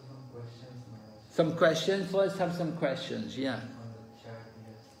also some questions now. Some questions? Let's have some questions, yeah. On the chat,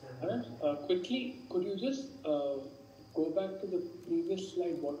 yes. Quickly, could you just go back to the previous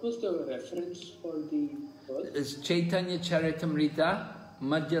slide? What was the reference for the verse? It's Chaitanya Charitamrita,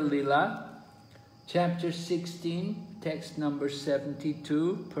 Madhya Lila, Chapter 16, text number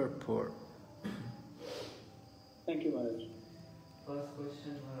 72, purport. Thank you, Maharaj. First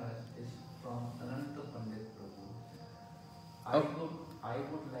question, Maharaj, is from Ananta Pandit Prabhu. I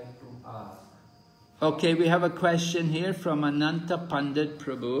would like to ask. Okay, we have a question here from Ananta Pandit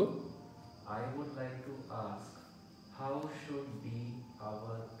Prabhu. I would like to ask, how should be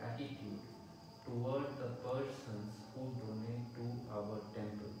our attitude toward the persons who donate to our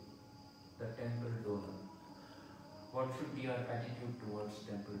temple? The temple donor. What should be our attitude towards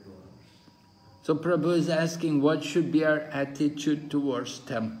temple donors? So Prabhu is asking, what should be our attitude towards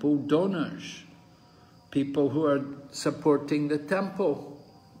temple donors? People who are supporting the temple.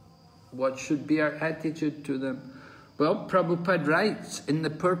 What should be our attitude to them? Well, Prabhupada writes in the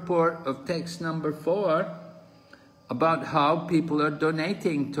purport of text number 4 about how people are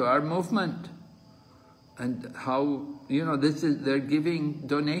donating to our movement. And how, you know, they're giving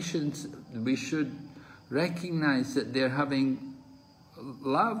donations we should recognize that they're having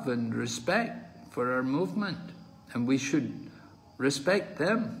love and respect for our movement, and we should respect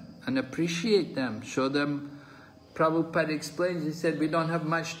them and appreciate them, show them. Prabhupada explains, he said, we don't have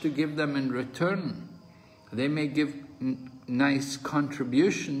much to give them in return. They may give nice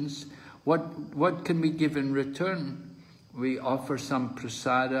contributions. What can we give in return? We offer some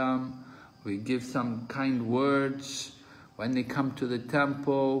prasadam, we give some kind words. When they come to the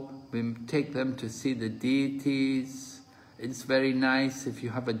temple, we take them to see the deities. It's very nice. If you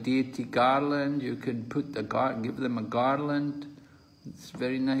have a deity garland, you can put give them a garland. It's a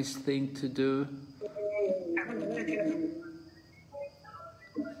very nice thing to do.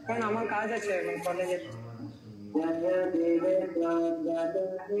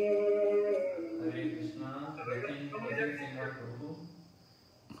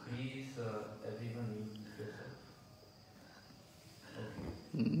 Please, everyone mute yourself.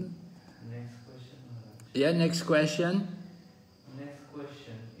 Mm-hmm. Next question. Yeah, next question. Next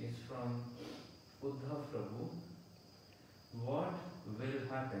question is from Uddhav Prabhu. What will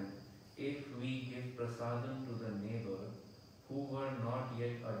happen if we give prasadam to the neighbor who were not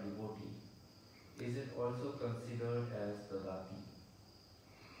yet a devotee? Is it also considered as dadati?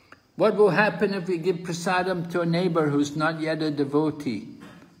 What will happen if we give prasadam to a neighbor who's not yet a devotee?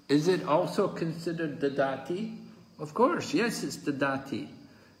 Is it also considered dadati? Of course, yes, it's dadati.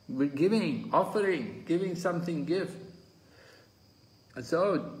 We're giving, offering, giving something gift.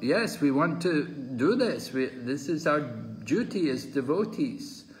 So, yes, we want to do this. This is our duty as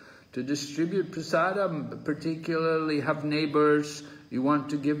devotees, to distribute prasadam, particularly have neighbors. You want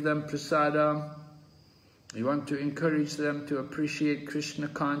to give them prasadam. You want to encourage them to appreciate Krishna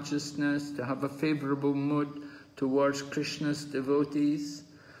consciousness, to have a favorable mood towards Krishna's devotees.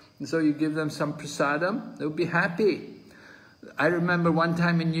 And so you give them some prasadam, they'll be happy. I remember one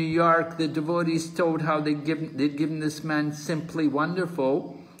time in New York, the devotees told how they'd given this man Simply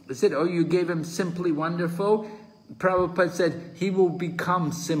Wonderful. They said, oh, you gave him Simply Wonderful? Prabhupada said, he will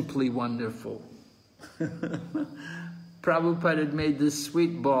become Simply Wonderful. Prabhupada had made this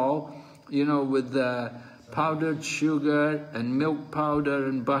sweet ball, you know, with powdered sugar and milk powder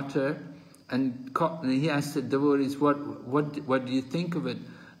and butter. And he asked the devotees, what do you think of it?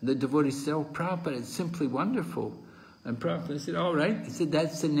 The devotees said, oh, Prabhupada, it's simply wonderful. And Prabhupada said, all right. He said,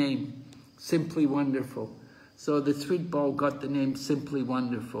 that's the name, Simply Wonderful. So the sweet ball got the name Simply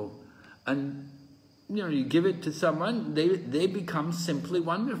Wonderful. And, you know, you give it to someone, they become simply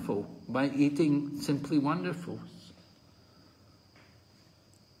wonderful by eating Simply Wonderfuls.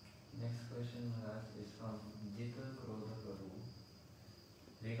 Next question is from Jita Krodha Prabhu.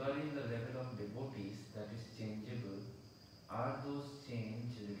 Regarding the level of devotees that is changeable, are those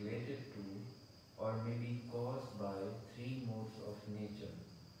change related to or may be caused by three modes of nature?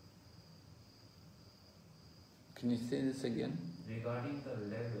 Can you say this again? Regarding the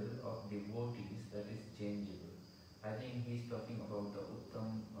level of devotees that is changeable, I think he's talking about the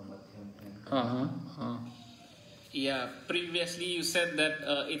Uttam, Madhyam and Yeah, previously you said that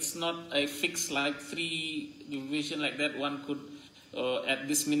it's not a fixed like three division like that. One could, at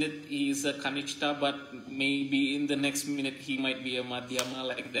this minute he is a Kanishta, but maybe in the next minute he might be a Madhyama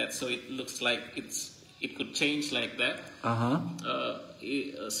like that. So it looks like it could change like that.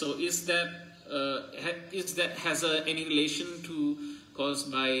 So is that has any relation to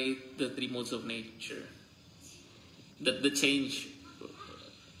caused by the three modes of nature? The change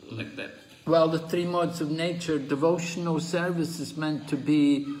like that. Well, the three modes of nature, devotional service is meant to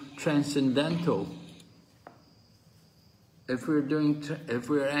be transcendental. If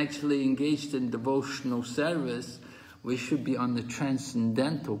we're actually engaged in devotional service, we should be on the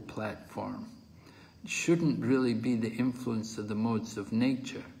transcendental platform. It shouldn't really be the influence of the modes of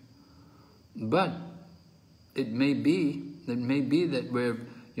nature. But it may be that we're,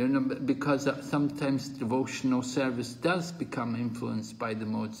 because sometimes devotional service does become influenced by the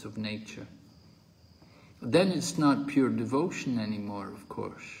modes of nature. Then it's not pure devotion anymore, of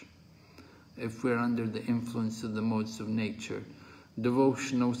course. If we're under the influence of the modes of nature,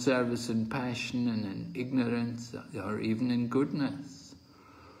 devotional service in passion and in ignorance, or even in goodness.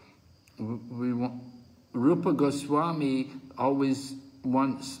 Rupa Goswami always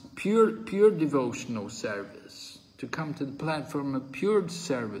wants pure devotional service, to come to the platform of pure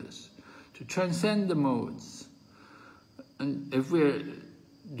service, to transcend the modes. And if we're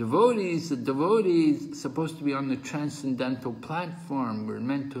devotees, the devotees are supposed to be on the transcendental platform. We're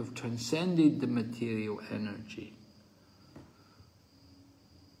meant to have transcended the material energy.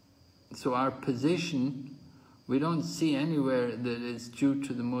 So our position, we don't see anywhere that it's due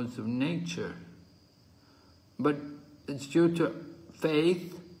to the modes of nature, but it's due to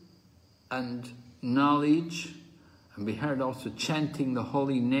faith and knowledge, and we heard also chanting the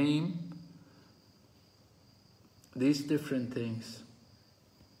holy name, these different things.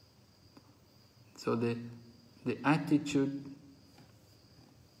 So the attitude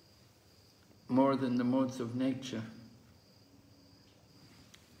more than the modes of nature.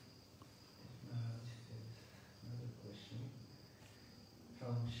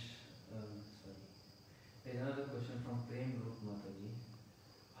 There's another question from Prem Rup Mataji.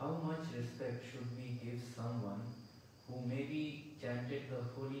 How much respect should we give someone who maybe chanted the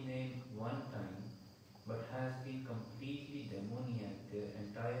holy name one time but has been completely demoniac their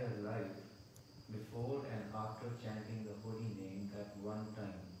entire life before and after chanting the holy name that one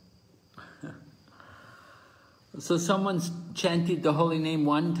time? So someone's chanted the holy name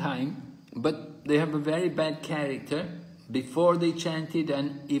one time, but they have a very bad character before they chanted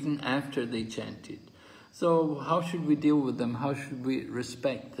and even after they chanted. So how should we deal with them? How should we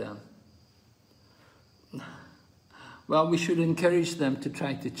respect them? Well, we should encourage them to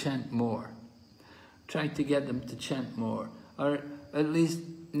try to chant more. Try to get them to chant more. Or at least,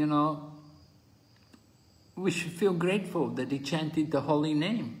 you know, we should feel grateful that he chanted the holy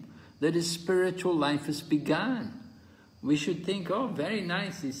name, that his spiritual life has begun. We should think, oh, very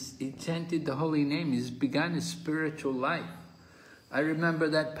nice, he chanted the holy name, he's begun his spiritual life. I remember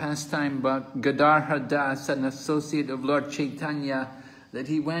that pastime about Gadadhar Das, an associate of Lord Chaitanya, that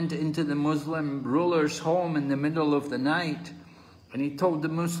he went into the Muslim ruler's home in the middle of the night, and he told the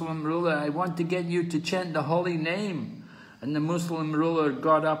Muslim ruler, I want to get you to chant the holy name. And the Muslim ruler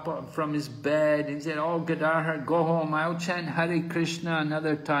got up from his bed and said, oh, Gadadhar, go home, I'll chant Hare Krishna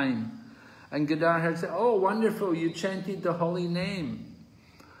another time. And Gadadhar said, oh, wonderful, you chanted the holy name.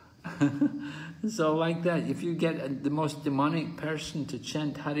 So like that, if you get the most demonic person to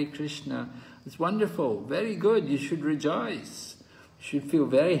chant Hare Krishna, it's wonderful, very good, you should rejoice. You should feel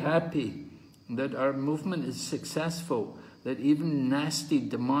very happy that our movement is successful, that even nasty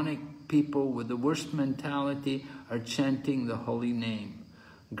demonic people with the worst mentality are chanting the holy name.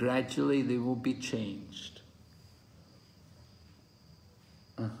 Gradually they will be changed.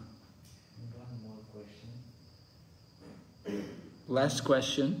 One more question. Last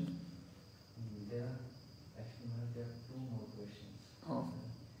question. There are two more questions. Oh.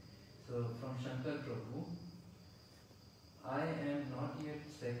 So from Shankar Prabhu, I am not yet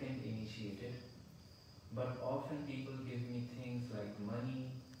second initiated, but often people give me things like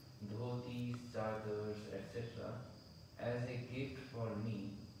money, dhotis, chadars, etc. as a gift for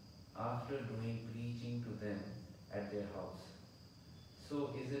me after doing preaching to them at their house. So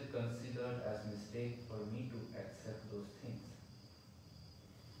is it considered as mistake for me to accept those things?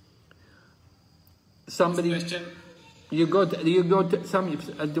 Somebody, you go to some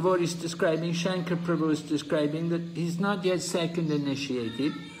devotee is describing, Shankar Prabhu is describing that he's not yet second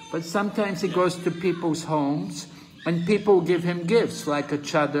initiated, but sometimes he goes to people's homes and people give him gifts like a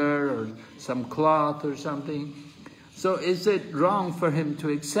chadar or some cloth or something. So is it wrong for him to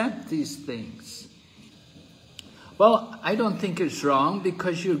accept these things? Well, I don't think it's wrong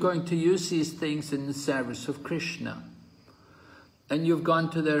because you're going to use these things in the service of Krishna. And you've gone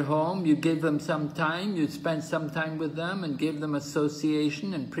to their home, you give them some time, you spend some time with them and give them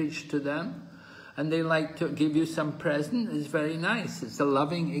association and preach to them. And they like to give you some present. It's very nice. It's a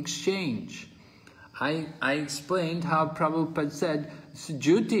loving exchange. I explained how Prabhupada said it's a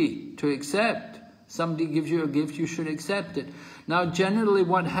duty to accept. Somebody gives you a gift, you should accept it. Now generally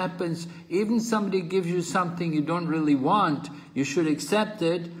what happens, even somebody gives you something you don't really want, you should accept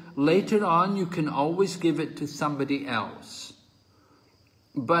it. Later on you can always give it to somebody else.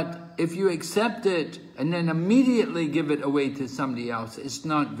 But if you accept it and then immediately give it away to somebody else, it's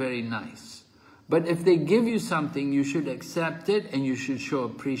not very nice. But if they give you something, you should accept it and you should show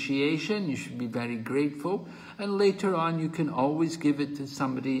appreciation, you should be very grateful, and later on you can always give it to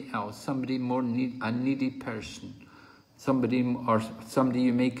somebody else, somebody more a needy person, somebody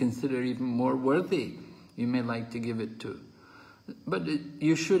you may consider even more worthy, you may like to give it to. But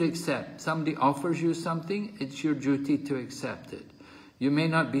you should accept. Somebody offers you something, it's your duty to accept it. You may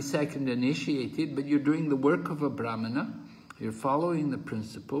not be second initiated, but you're doing the work of a Brahmana. You're following the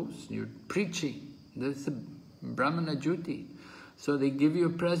principles. You're preaching. That's a Brahmana duty. So they give you a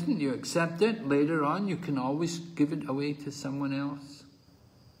present, you accept it. Later on, you can always give it away to someone else.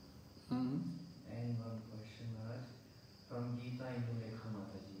 And one question, Maharaj, from Geeta Indulekha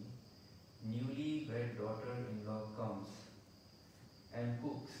Mataji. Newly wed daughter-in-law comes and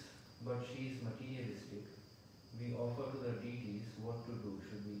cooks, but she is materialistic. We offer to the deities what to do.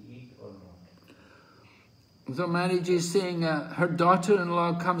 Should we eat or not? So Maharaji is saying her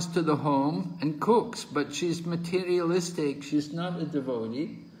daughter-in-law comes to the home and cooks, but she's materialistic. She's not a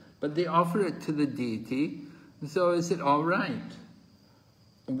devotee. but they offer it to the deity, so is it all right?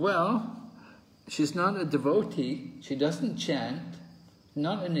 Well, she's not a devotee, she doesn't chant,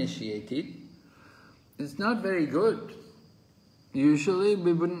 not initiated. It's not very good. Usually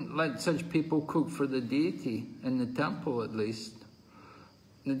we wouldn't let such people cook for the deity, in the temple at least.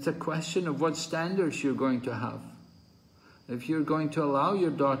 It's a question of what standards you're going to have. If you're going to allow your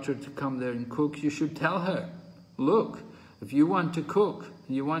daughter to come there and cook, you should tell her, look, if you want to cook,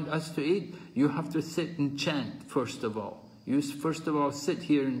 and you want us to eat, you have to sit and chant first of all. You first of all sit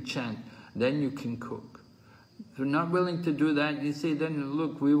here and chant, then you can cook. If you're not willing to do that, you say, then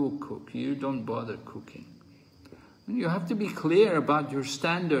look, we will cook. You don't bother cooking. And you have to be clear about your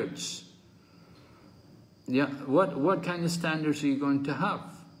standards. Yeah, what kind of standards are you going to have?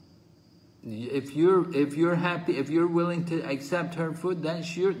 If you're happy, if you're willing to accept her food, then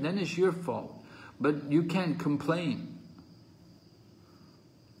it's your fault. But you can't complain.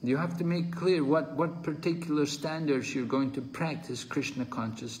 You have to make clear what particular standards you're going to practice Krishna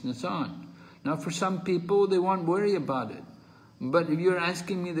consciousness on. Now for some people, they won't worry about it. But if you're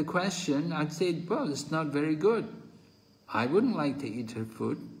asking me the question, I'd say, well, it's not very good. I wouldn't like to eat her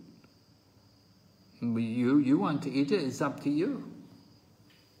food. But you want to eat it, it's up to you.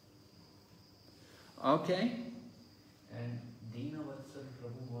 Okay? And Dina Vatsal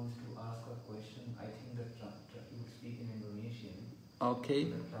Prabhu wants to ask a question. I think that he would speak in Indonesian. Okay. So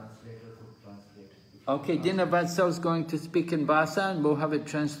the translator could translate. Okay, Dina Vatsal is going to speak in Basa and we'll have it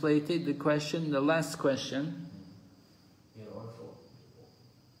translated. The question, the last question. Yeah, also,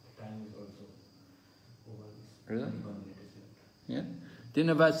 time is also over this. Really? 21 minutes is left. Yeah.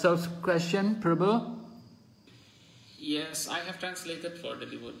 Dina Vatsal's question, Prabhu? Yes, I have translated for the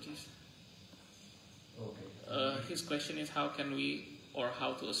devotees. Okay. His question is how can we, or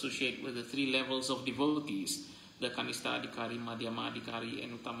how to associate with the three levels of devotees, the Kanistha Adhikari, Madhyama Adhikari,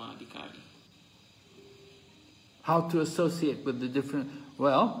 and Uttama Adhikari. How to associate with the different,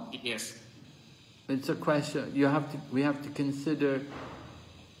 well, yes, it's a question, we have to consider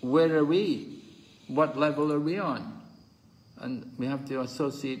where are we, what level are we on, and we have to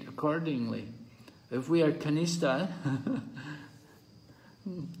associate accordingly. If we are Kanistha,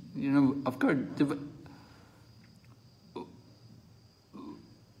 you know, of course,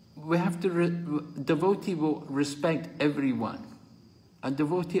 we have to, devotee will respect everyone. A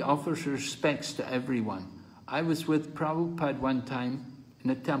devotee offers respects to everyone. I was with Prabhupada one time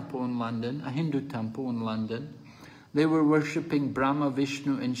in a temple in London, a Hindu temple in London. They were worshipping Brahma,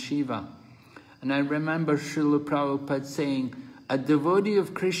 Vishnu and Shiva. And I remember Srila Prabhupada saying, a devotee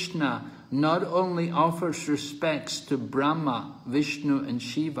of Krishna not only offers respects to Brahma, Vishnu and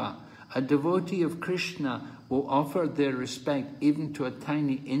Shiva, a devotee of Krishna will offer their respect even to a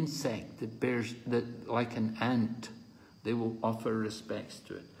tiny insect that like an ant. They will offer respects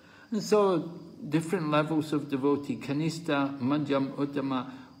to it. And so, different levels of devotee, Kanistha, Madhyam,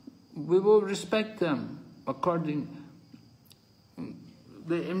 Uttama, we will respect them according.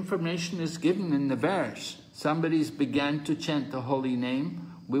 The information is given in the verse. Somebody's began to chant the holy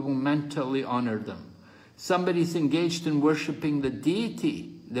name, we will mentally honor them. Somebody's engaged in worshipping the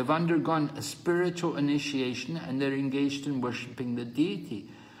deity. They've undergone a spiritual initiation and they're engaged in worshipping the deity.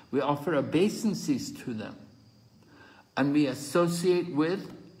 We offer obeisances to them. And we associate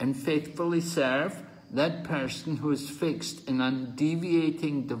with and faithfully serve that person who is fixed in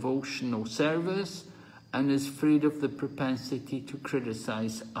undeviating devotional service and is freed of the propensity to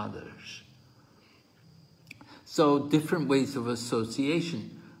criticize others. So different ways of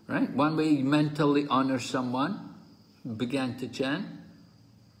association, right? One way you mentally honor someone, began to chant.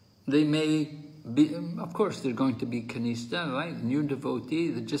 They may be, of course they're going to be Kanistha, right? New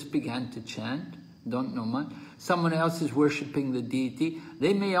devotee that just began to chant, don't know much. Someone else is worshipping the deity.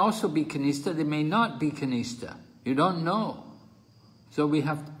 They may also be Kanistha, they may not be Kanistha. You don't know. So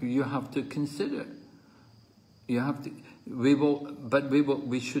you have to consider. We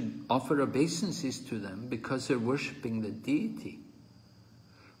should offer obeisances to them because they're worshipping the deity.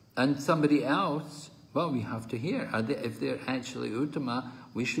 And somebody else, well, we have to hear. If they're actually Uttama,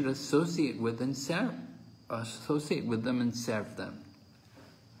 we should associate with them and serve them.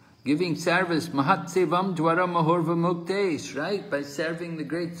 Giving service, Mahat Sevam Dwara Mahorva Muktes, right? By serving the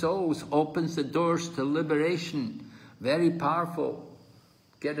great souls opens the doors to liberation. Very powerful.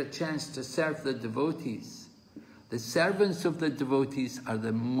 Get a chance to serve the devotees. The servants of the devotees are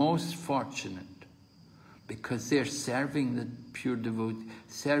the most fortunate because they're serving the pure devotee,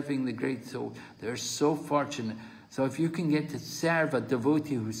 serving the great soul. They're so fortunate. So if you can get to serve a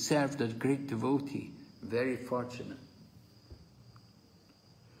devotee who served a great devotee, very fortunate.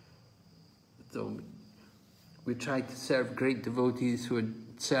 So we try to serve great devotees who had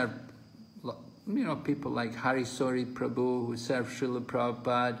serve, you know, people like Harisori Prabhu, who serve Srila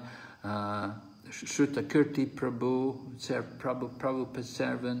Prabhupada, Shrutakirti Prabhu, who serve Prabhupada's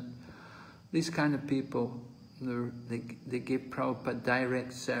servant. These kind of people, they give Prabhupada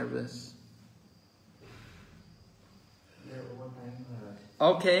direct service.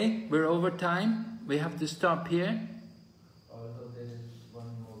 Okay, we're over time. We have to stop here. Although there is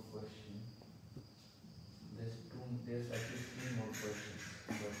one more question. There's actually 3 more questions.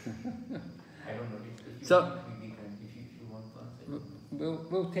 But I don't know if you want to answer.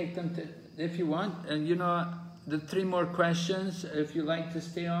 We'll take them if you want. And you know, the 3 more questions, if you like to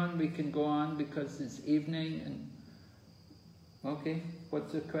stay on, we can go on because it's evening. And okay,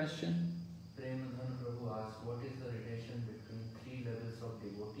 what's the question? Premadhan Prabhu asks, what is the relation between 3 levels of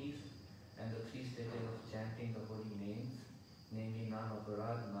devotees and the 3 stages of chanting the holy names, namely Nam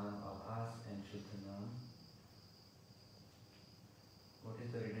Aparad, Nam Abhas and Shuddha Nam? What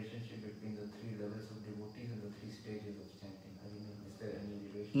is the relationship between the 3 levels of devotees and the 3 stages of chanting? I mean, is there any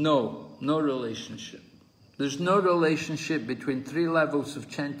relationship? No relationship. There's no relationship between 3 levels of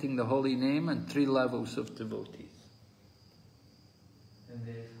chanting the holy name and 3 levels of devotees. And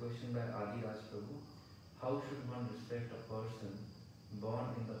there is a question by Adi Raj Prabhu. How should one respect a person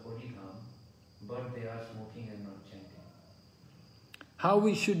born in the holy Dham, but they are smoking and not chanting?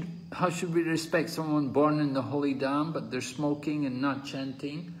 How should we respect someone born in the holy Dham, but they're smoking and not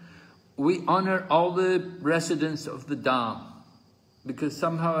chanting? We honor all the residents of the Dham, because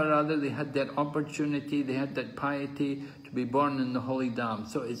somehow or other they had that opportunity, they had that piety to be born in the holy Dham.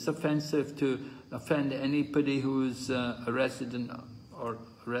 So it's offensive to offend anybody who is a resident or a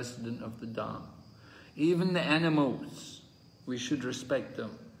resident of the Dham. Even the animals, we should respect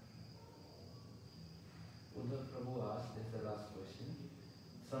them. Uddhav Prabhu asked, this is the last question.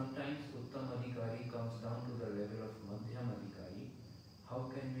 Sometimes Uttam Adhikari comes down to the level of Madhyam Adhikari. How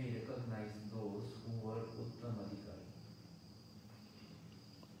can we recognize those who were Uttam Adhikari?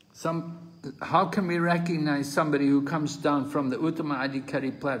 How can we recognize somebody who comes down from the Uttama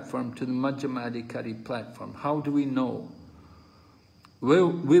Adhikari platform to the Madhyama Adhikari platform? How do we know?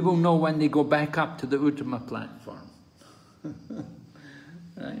 We will know when they go back up to the Uttama platform.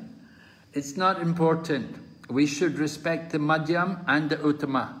 Right? It's not important. We should respect the Madhyam and the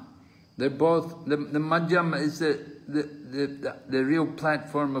Uttama. They're both, the Madhyam is the real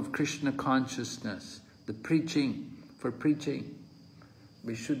platform of Krishna consciousness, the preaching, for preaching.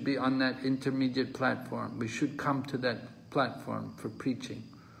 We should be on that intermediate platform. We should come to that platform for preaching.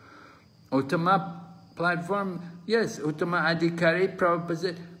 Uttama platform, yes, Uttama Adhikari,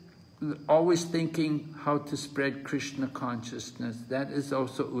 Prabhupada, always thinking how to spread Krishna consciousness. That is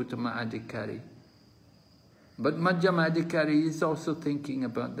also Uttama Adhikari. But Madhyama Adhikari is also thinking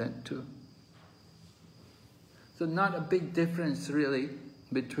about that too. So not a big difference really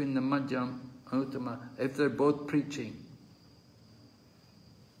between the Madhyam and Uttama if they're both preaching.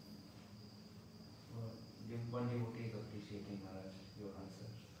 One devotee is appreciating Maharaj, your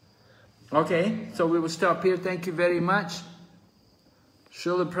answers. Okay, so we will stop here. Thank you very much.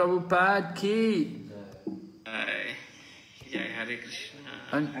 Srila Prabhupada ki. Jai Hare Krishna.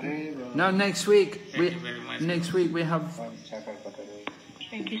 And now next week we have.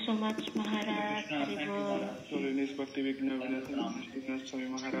 Thank you so much, Maharaj. Holiness Bhakti Vighna Vinasa Swami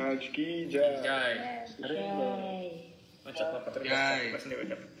Maharaj ki jai. Jai.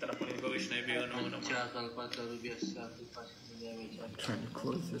 Trying to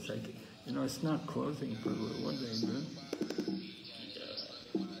close this. You know, it's not closing. What are they doing?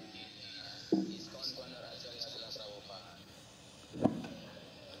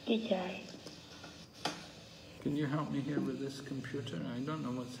 Jai. Can you help me here with this computer? I don't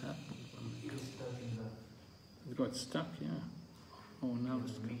know what's happening. It got stuck, yeah. Oh, now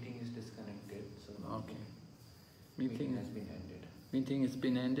it's... The meeting is disconnected, so... Okay. Meeting has been ended. Meeting has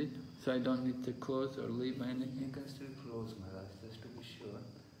been ended, so I don't need to close or leave anything? You can still close, Maharaj, just to be sure.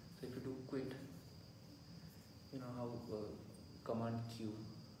 So if you do quit, you know how command Q...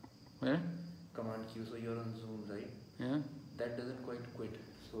 Where? Command Q, so you're on Zoom, right? Yeah. That doesn't quite quit.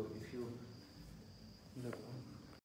 So if you... Look,